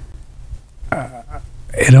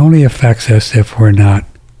us if we're not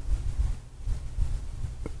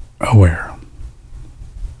aware.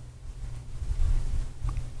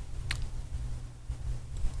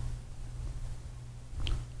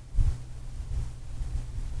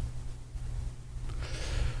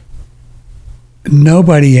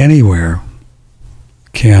 Nobody anywhere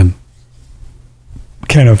can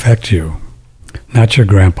affect you, not your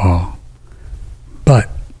grandpa. But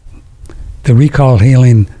the recall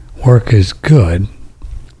healing work is good,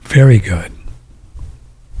 very good,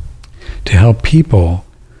 to help people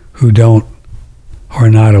who are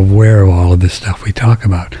not aware of all of this stuff we talk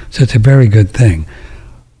about. So it's a very good thing.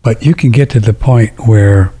 But you can get to the point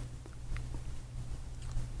where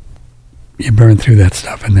you burn through that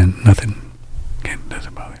stuff and then nothing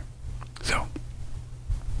doesn't bother. So,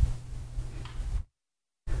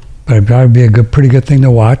 but it'd probably be a pretty good thing to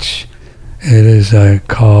watch. It is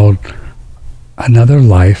called Another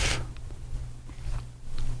Life.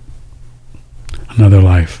 Another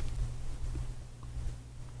Life.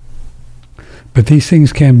 But these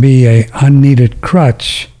things can be a unneeded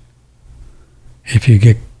crutch if you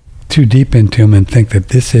get too deep into them and think that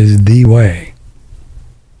this is the way.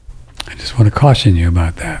 I just want to caution you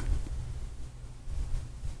about that.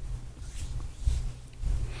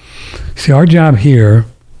 See, our job here,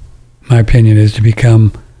 my opinion, is to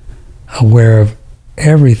become aware of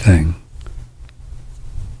everything.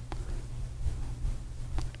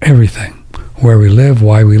 Everything. where we live,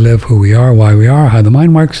 why we live, who we are, why we are, how the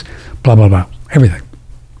mind works, blah, blah, blah, everything.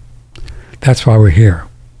 That's why we're here.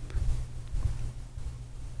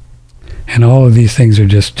 And all of these things are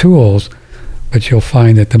just tools, but you'll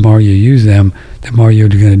find that the more you use them, the more you're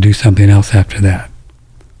going to do something else after that.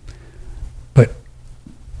 But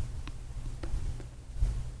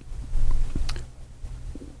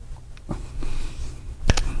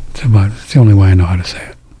it's the only way I know how to say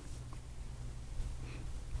it.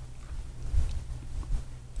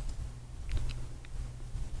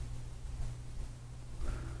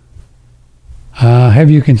 Have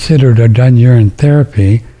you considered or done urine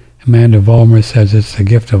therapy? Amanda Vollmer says it's the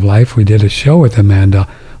gift of life. We did a show with Amanda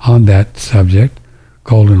on that subject,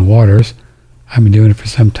 Golden Waters. I've been doing it for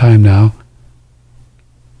some time now.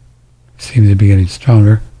 Seems to be getting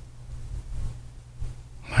stronger.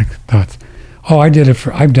 Like thoughts. Oh, I've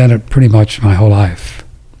done it pretty much my whole life.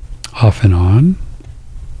 Off and on.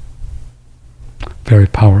 Very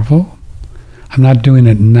powerful. I'm not doing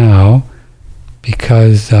it now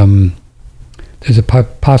because there's a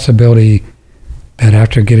possibility that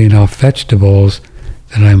after getting off vegetables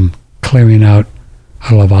that I'm clearing out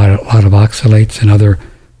a lot of oxalates and other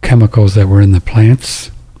chemicals that were in the plants,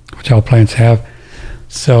 which all plants have.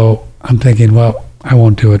 So I'm thinking, well, I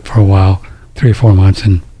won't do it for a while, 3 or 4 months,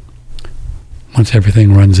 and once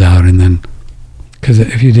everything runs out, and then, because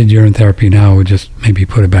if you did urine therapy now, it would just maybe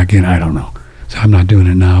put it back in, I don't know. So I'm not doing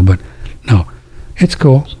it now, but no, it's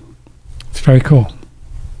cool. It's very cool.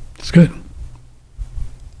 It's good.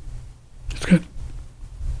 It's good.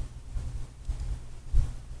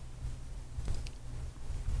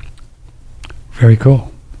 Very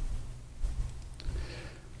cool.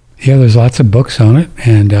 Yeah, there's lots of books on it,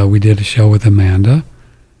 and we did a show with Amanda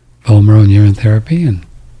Vollmer on urine therapy, and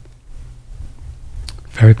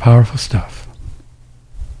very powerful stuff.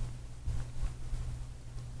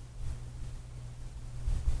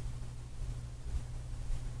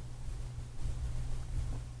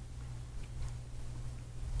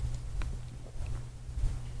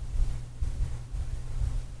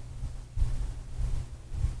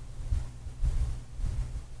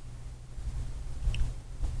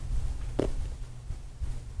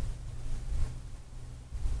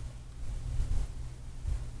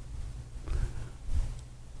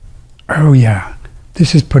 Oh yeah,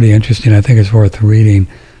 this is pretty interesting. I think it's worth reading.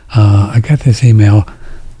 I got this email,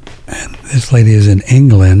 and this lady is in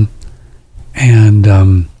England,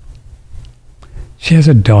 and she has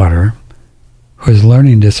a daughter who has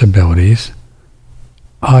learning disabilities,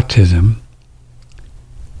 autism,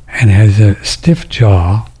 and has a stiff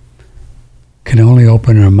jaw, can only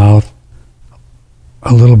open her mouth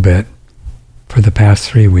a little bit for the past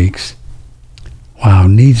 3 weeks. Wow,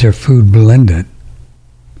 needs her food blended.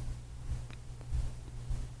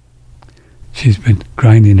 She's been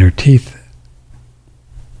grinding her teeth.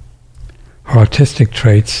 Her autistic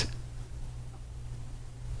traits.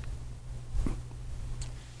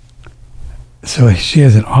 So she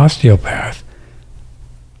has an osteopath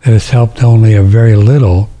that has helped only a very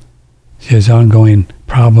little. She has ongoing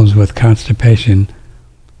problems with constipation.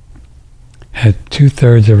 Had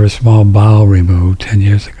 2/3 of her small bowel removed 10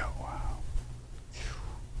 years ago.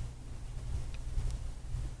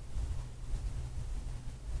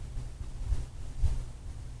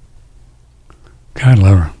 God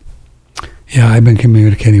love her. Yeah, I've been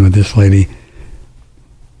communicating with this lady.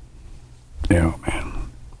 Oh, man.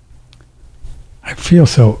 I feel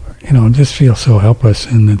so, just feel so helpless.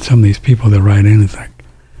 And then some of these people that write in, it's like,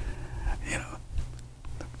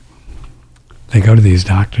 they go to these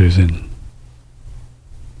doctors and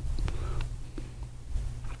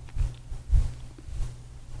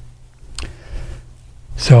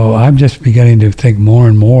so I'm just beginning to think more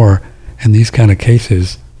and more in these kind of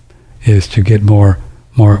cases is to get more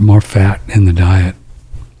fat in the diet.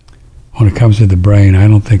 When it comes to the brain,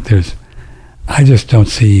 I just don't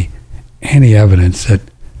see any evidence that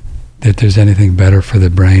there's anything better for the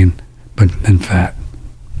brain than fat,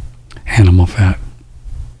 animal fat.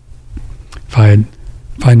 If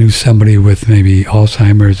I knew somebody with maybe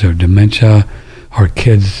Alzheimer's or dementia or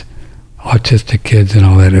kids, autistic kids and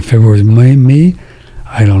all that, if it was me,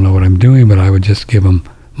 I don't know what I'm doing, but I would just give them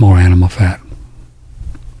more animal fat.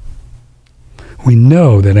 We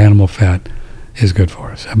know that animal fat is good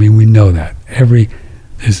for us. I mean, we know that.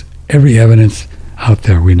 There's every evidence out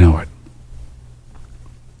there, we know it.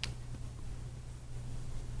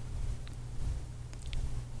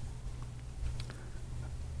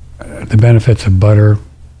 The benefits of butter,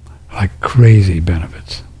 like crazy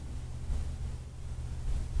benefits.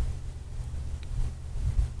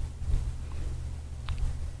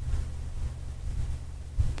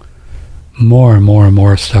 more and more and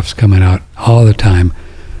more stuff's coming out all the time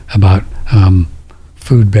about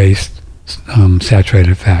food-based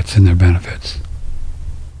saturated fats and their benefits.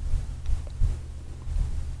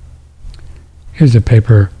 Here's a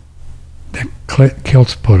paper that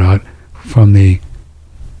Kiltz put out from the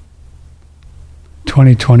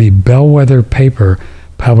 2020 Bellwether paper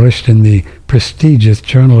published in the prestigious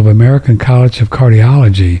Journal of American College of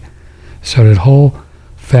Cardiology. So that whole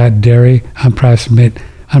fat, dairy,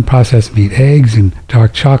 unprocessed meat, eggs, and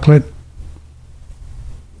dark chocolate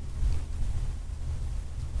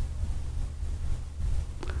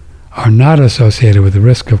are not associated with the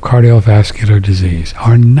risk of cardiovascular disease.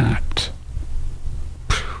 Are not.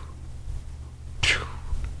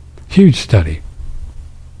 Huge study.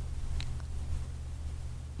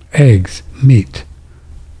 Eggs, meat,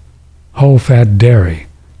 whole fat dairy,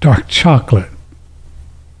 dark chocolate,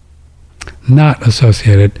 not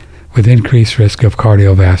associated with increased risk of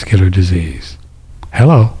cardiovascular disease.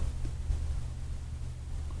 Hello.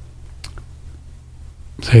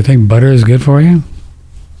 So you think butter is good for you?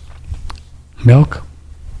 Milk?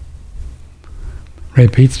 Ray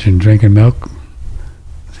Pete's been drinking milk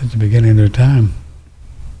since the beginning of their time.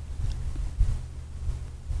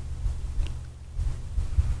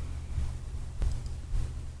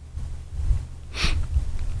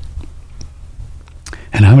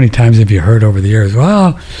 And how many times have you heard over the years,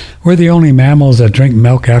 well, we're the only mammals that drink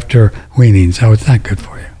milk after weaning, so it's not good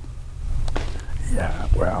for you. Yeah,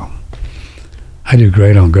 well, I do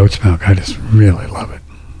great on goat's milk. I just really love it.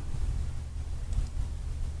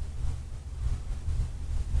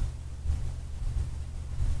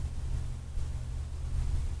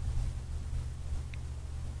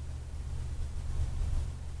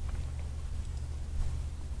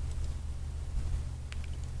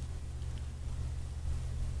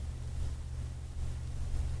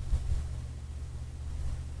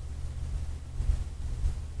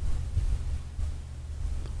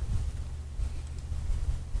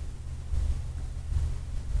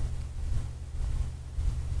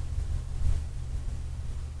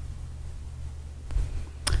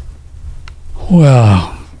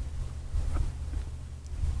 Well,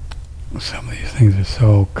 some of these things are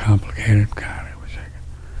so complicated. God, I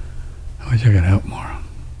wish I could help more.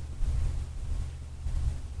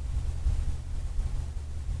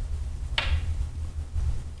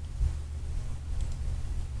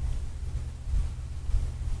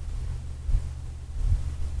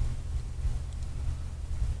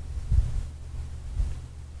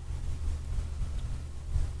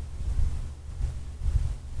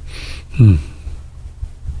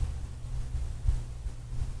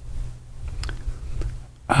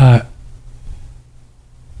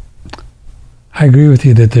 I agree with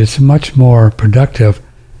you that it's much more productive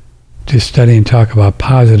to study and talk about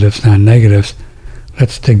positives, not negatives.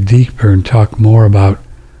 Let's dig deeper and talk more about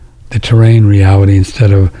the terrain reality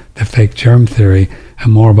instead of the fake germ theory,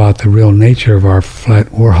 and more about the real nature of our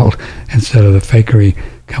flat world instead of the fakery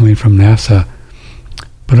coming from NASA.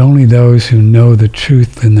 But only those who know the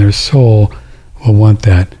truth in their soul will want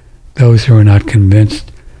that. Those who are not convinced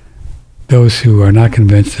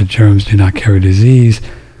that germs do not carry disease,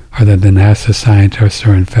 or that the NASA scientists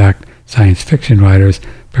are in fact science fiction writers,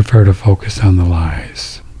 prefer to focus on the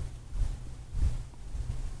lies.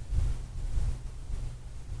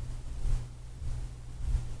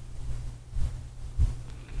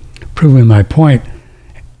 Proving my point,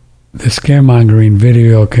 the scaremongering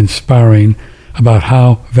video conspiring about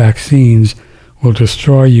how vaccines will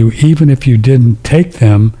destroy you even if you didn't take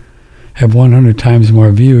them have 100 times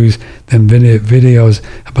more views than videos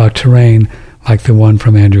about terrain like the one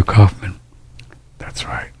from Andrew Kaufman. That's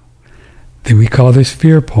right. We call this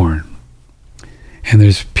fear porn. And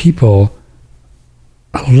there's people,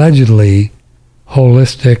 allegedly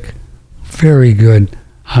holistic, very good,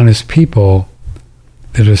 honest people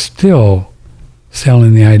that are still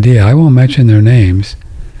selling the idea, I won't mention their names,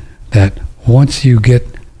 that once you get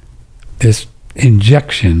this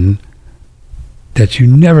injection, that you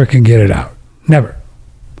never can get it out. Never.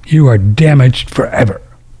 You are damaged forever.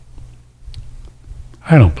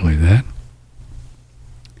 I don't believe that.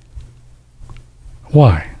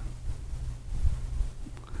 Why?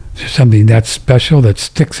 Is there something that special that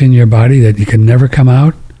sticks in your body that you can never come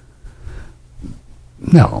out?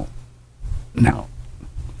 No. Now,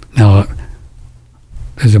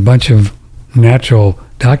 there's a bunch of natural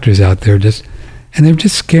doctors out there and they're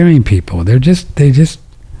just scaring people. They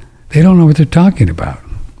don't know what they're talking about.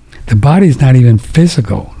 The body's not even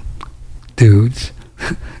physical, dudes,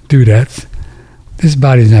 dudettes. This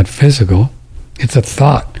body's not physical. It's a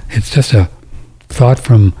thought. It's just a thought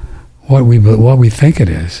from what we think it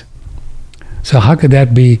is. So how could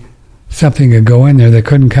that be something could go in there that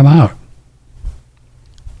couldn't come out.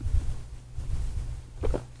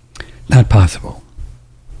 Not possible.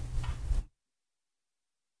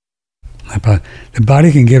 The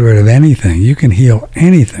body can get rid of anything. You can heal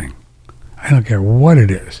anything. I don't care what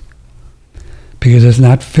it is. Because it's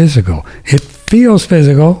not physical. It feels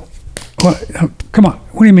physical. Come on.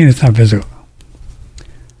 What do you mean it's not physical?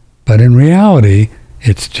 But in reality,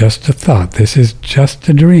 it's just a thought. This is just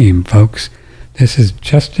a dream, folks. This is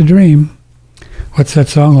just a dream. What's that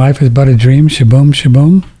song? Life is but a dream. Shaboom,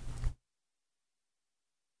 shaboom.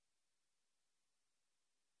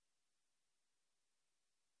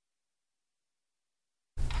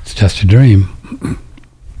 It's just a dream.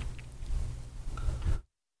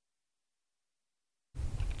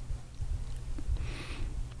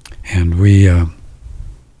 And we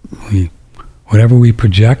whatever we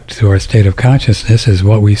project to our state of consciousness is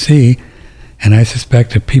what we see. And I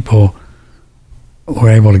suspect if people were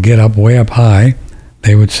able to get up way up high,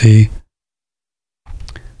 they would see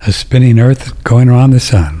a spinning earth going around the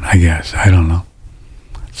sun, I guess. I don't know.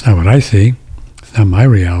 It's not what I see. It's not my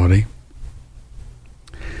reality.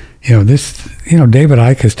 David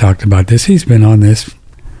Icke has talked about this. He's been on this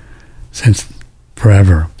since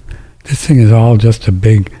forever. This thing is all just a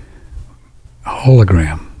big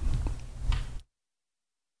hologram.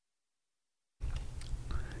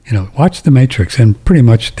 Watch The Matrix, and pretty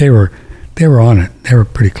much they were on it. They were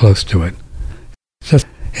pretty close to it.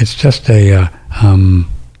 It's just a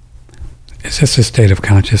state of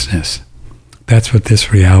consciousness. That's what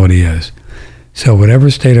this reality is. So whatever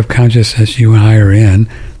state of consciousness you and I are in,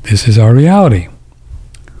 this is our reality.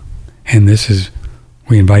 And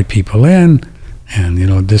we invite people in,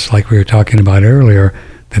 and just like we were talking about earlier,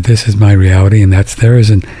 that this is my reality and that's theirs,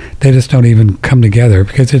 and they just don't even come together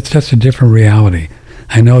because it's just a different reality.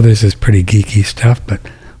 I know this is pretty geeky stuff, but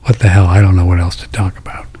what the hell? I don't know what else to talk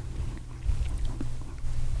about.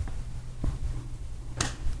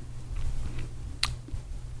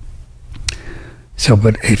 So,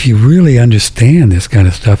 but if you really understand this kind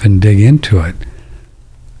of stuff and dig into it,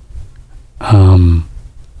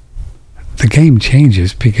 the game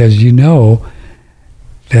changes because you know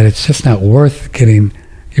that it's just not worth getting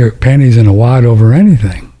your panties in a wad over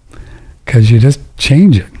anything, because you just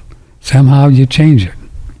change it. Somehow you change it.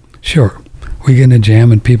 Sure, we get in a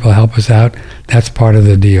jam and people help us out. That's part of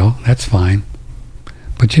the deal. That's fine.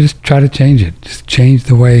 But you just try to change it. Just change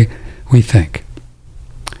the way we think.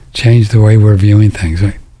 Change the way we're viewing things.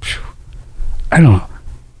 I don't know.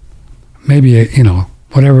 Maybe,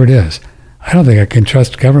 whatever it is. I don't think I can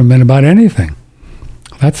trust government about anything.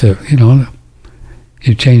 That's you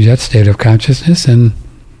change that state of consciousness, and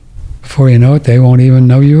before you know it, they won't even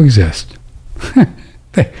know you exist.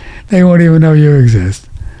 They won't even know you exist.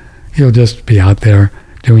 You'll just be out there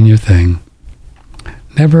doing your thing.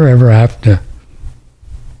 Never ever have to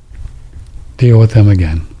deal with them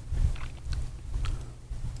again.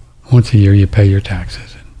 Once a year you pay your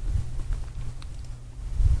taxes.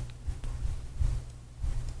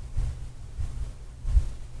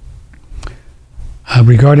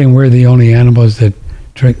 Regarding we're the only animals that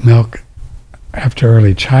drink milk after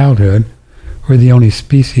early childhood, we're the only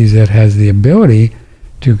species that has the ability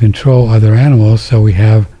to control other animals, so we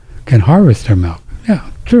can harvest their milk. Yeah,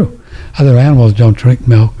 true. Other animals don't drink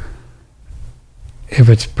milk if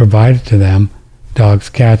it's provided to them. Dogs,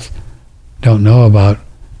 cats don't know about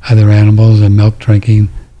other animals and milk drinking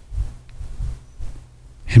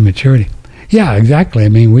immaturity. Yeah, exactly. I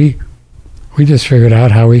mean, we just figured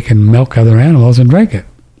out how we can milk other animals and drink it.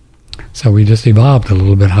 So we just evolved a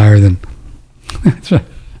little bit higher than...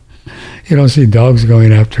 You don't see dogs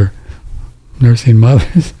going after nursing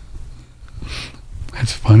mothers.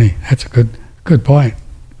 That's funny. That's a good point.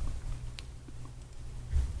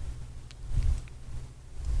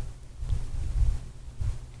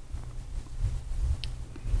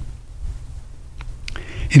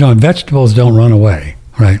 Vegetables don't run away,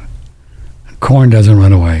 right? Corn doesn't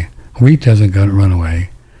run away. Wheat doesn't run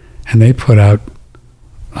away. And they put out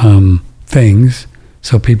things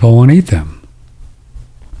so people won't eat them.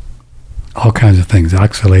 All kinds of things.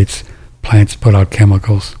 Oxalates. Plants put out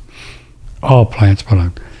chemicals. All plants put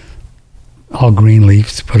out. All green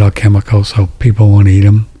leaves put out chemicals so people won't eat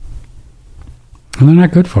them. And they're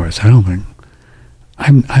not good for us, I don't think.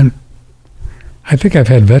 I think I've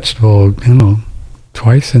had vegetable,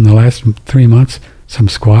 twice in the last 3 months. Some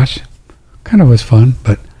squash. Kind of was fun,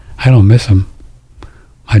 but I don't miss them.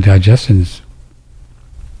 My digestion's...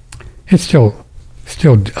 It's still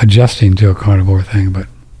adjusting to a carnivore thing, but...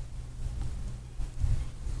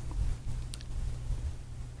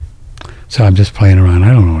 So I'm just playing around.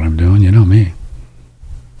 I don't know what I'm doing. You know me.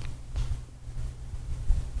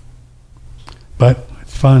 but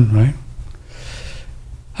it's fun, right?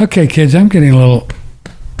 Okay, kids, I'm getting a little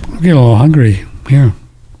hungry here.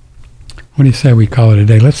 What do you say we call it a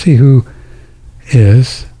day? Let's see who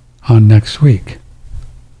is on next week.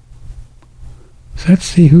 So let's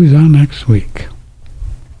see who's on next week.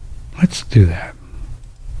 Let's do that.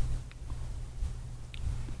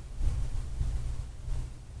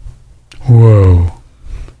 Whoa.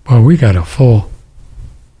 Well, we got a full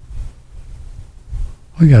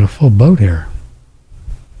boat here.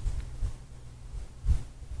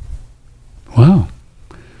 Wow.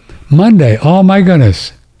 Monday, oh my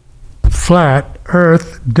goodness. Flat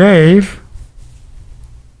Earth Dave.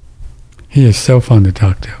 He is so fun to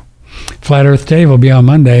talk to. Flat Earth Dave will be on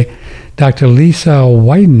Monday. Dr. Lisa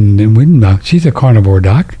Whiten, she's a carnivore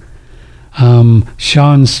doc.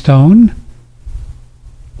 Sean Stone,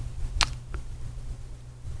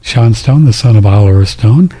 the son of Oliver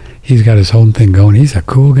Stone. He's got his own thing going. He's a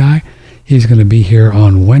cool guy. He's going to be here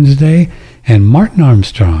on Wednesday. And Martin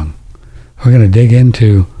Armstrong. We're going to dig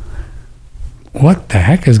into what the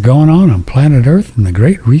heck is going on planet Earth and the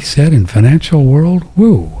Great Reset and financial world.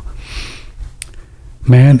 Woo.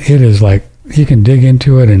 Man, it is like you can dig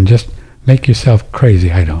into it and just make yourself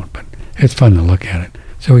crazy. I don't, but it's fun to look at it.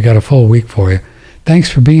 So we got a full week for you. Thanks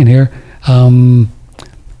for being here.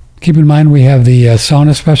 Keep in mind we have the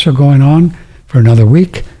sauna special going on for another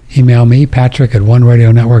week. Email me, Patrick at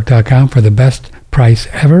oneradionetwork.com for the best price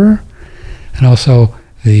ever. And also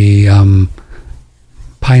the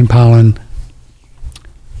Pine Pollen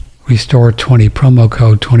Restore 20 promo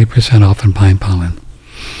code, 20% off in Pine Pollen.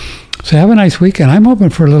 So have a nice weekend. I'm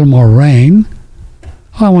hoping for a little more rain.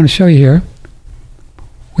 Oh, I want to show you here.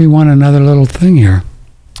 We won another little thing here.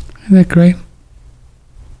 Isn't that great?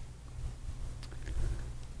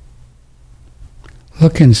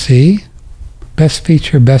 Look and see. Best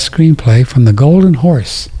feature, best screenplay from the Golden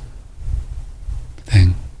Horse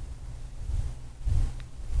thing.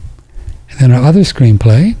 And then our other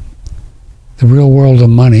screenplay, The Real World of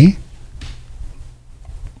Money,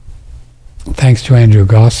 thanks to Andrew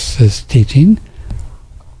Goss's teaching,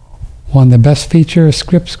 won the best feature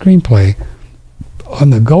script screenplay on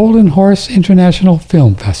the Golden Horse International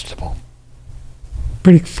Film Festival.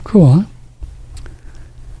 Pretty cool, huh?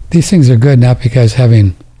 These things are good not because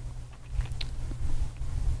having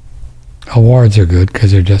awards are good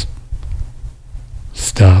because they're just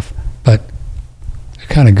stuff, but they're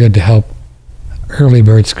kind of good to help early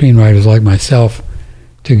bird screenwriters like myself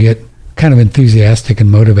to get kind of enthusiastic and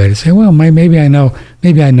motivated. Say, well, maybe I know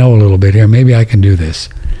a little bit here. Maybe I can do this.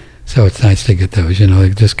 So it's nice to get those.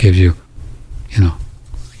 It just gives you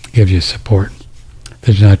support.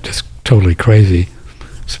 They're not just totally crazy,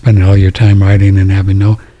 spending all your time writing and having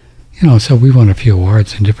no. So we won a few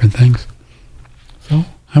awards and different things. So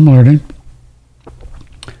I'm learning.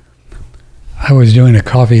 I was doing a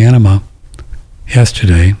coffee enema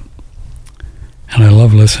yesterday, and I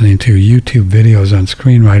love listening to YouTube videos on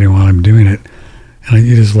screenwriting while I'm doing it. And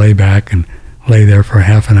you just lay back and lay there for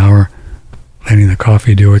half an hour, letting the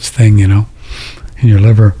coffee do its thing, in your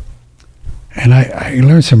liver. And I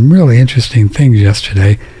learned some really interesting things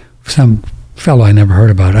yesterday. Some fellow I never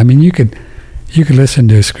heard about. I mean, you could listen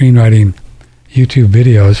to screenwriting YouTube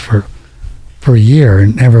videos for a year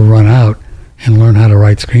and never run out and learn how to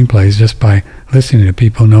write screenplays just by listening to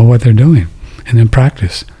people know what they're doing and then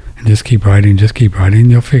practice and just keep writing,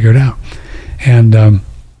 you'll figure it out. And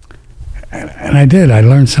I did. I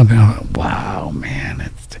learned something. I thought, wow,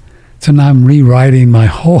 man. So now I'm rewriting my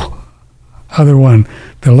whole other one,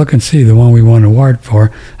 the Look and See, the one we won an award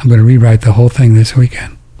for. I'm going to rewrite the whole thing this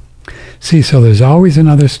weekend. See, so there's always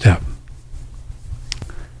another step.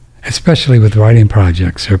 Especially with writing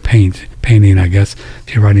projects or painting, I guess,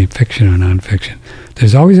 if you're writing fiction or nonfiction.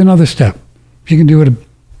 There's always another step. If you can do it,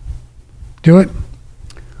 do it.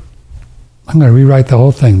 I'm going to rewrite the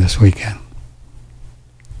whole thing this weekend.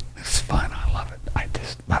 It's fun. I love it. I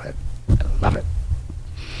just love it. I love it.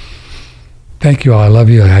 Thank you all. I love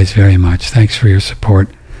you guys very much. Thanks for your support.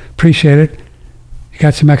 Appreciate it. You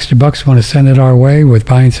got some extra bucks, want to send it our way with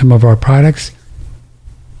buying some of our products?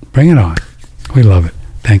 Bring it on. We love it.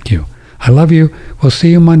 Thank you. I love you. We'll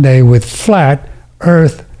see you Monday with Flat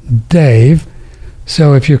Earth Dave.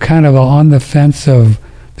 So if you're kind of on the fence of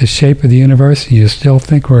the shape of the universe and you still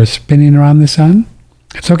think we're spinning around the sun,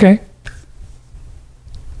 it's okay.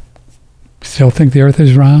 Still think the earth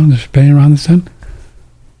is round, spinning around the sun?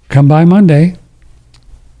 Come by Monday.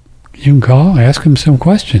 You can call, ask him some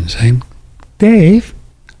questions. Say, Dave,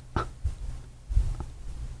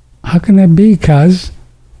 how can that be, cuz?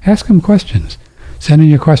 Ask him questions. Send in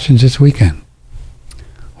your questions this weekend.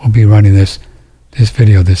 We'll be running this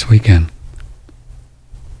video this weekend.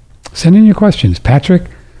 Send in your questions. Patrick,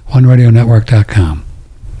 OneRadioNetwork.com.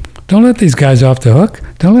 Don't let these guys off the hook.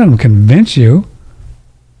 Don't let them convince you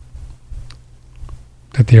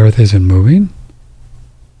that the earth isn't moving.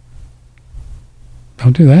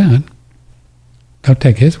 Don't do that. Don't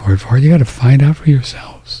take his word for it. You got to find out for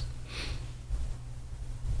yourselves.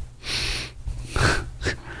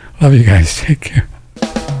 Love you guys. Take care.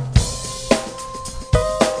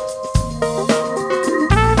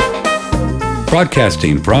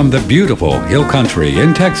 Broadcasting from the beautiful Hill Country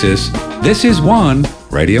in Texas, this is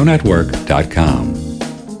OneRadioNetwork.com.